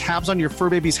to keep tabs on your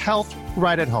fur baby's health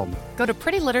right at home. Go to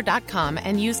prettylitter.com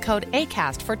and use code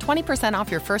ACAST for 20% off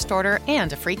your first order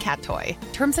and a free cat toy.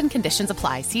 Terms and conditions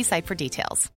apply. See site for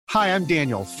details. Hi, I'm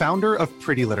Daniel, founder of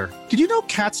Pretty Litter. Did you know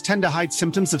cats tend to hide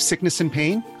symptoms of sickness and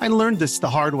pain? I learned this the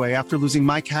hard way after losing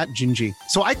my cat, Gingy.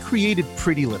 So I created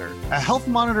Pretty Litter, a health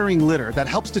monitoring litter that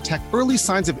helps detect early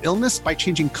signs of illness by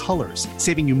changing colors,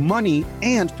 saving you money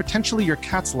and potentially your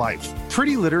cat's life.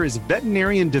 Pretty Litter is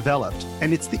veterinarian developed,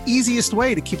 and it's the easiest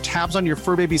way to keep tabs on your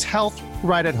fur baby's health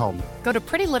right at home. Go to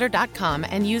prettylitter.com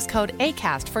and use code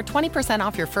ACAST for 20%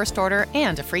 off your first order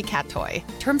and a free cat toy.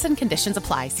 Terms and conditions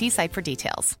apply. See site for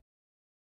details.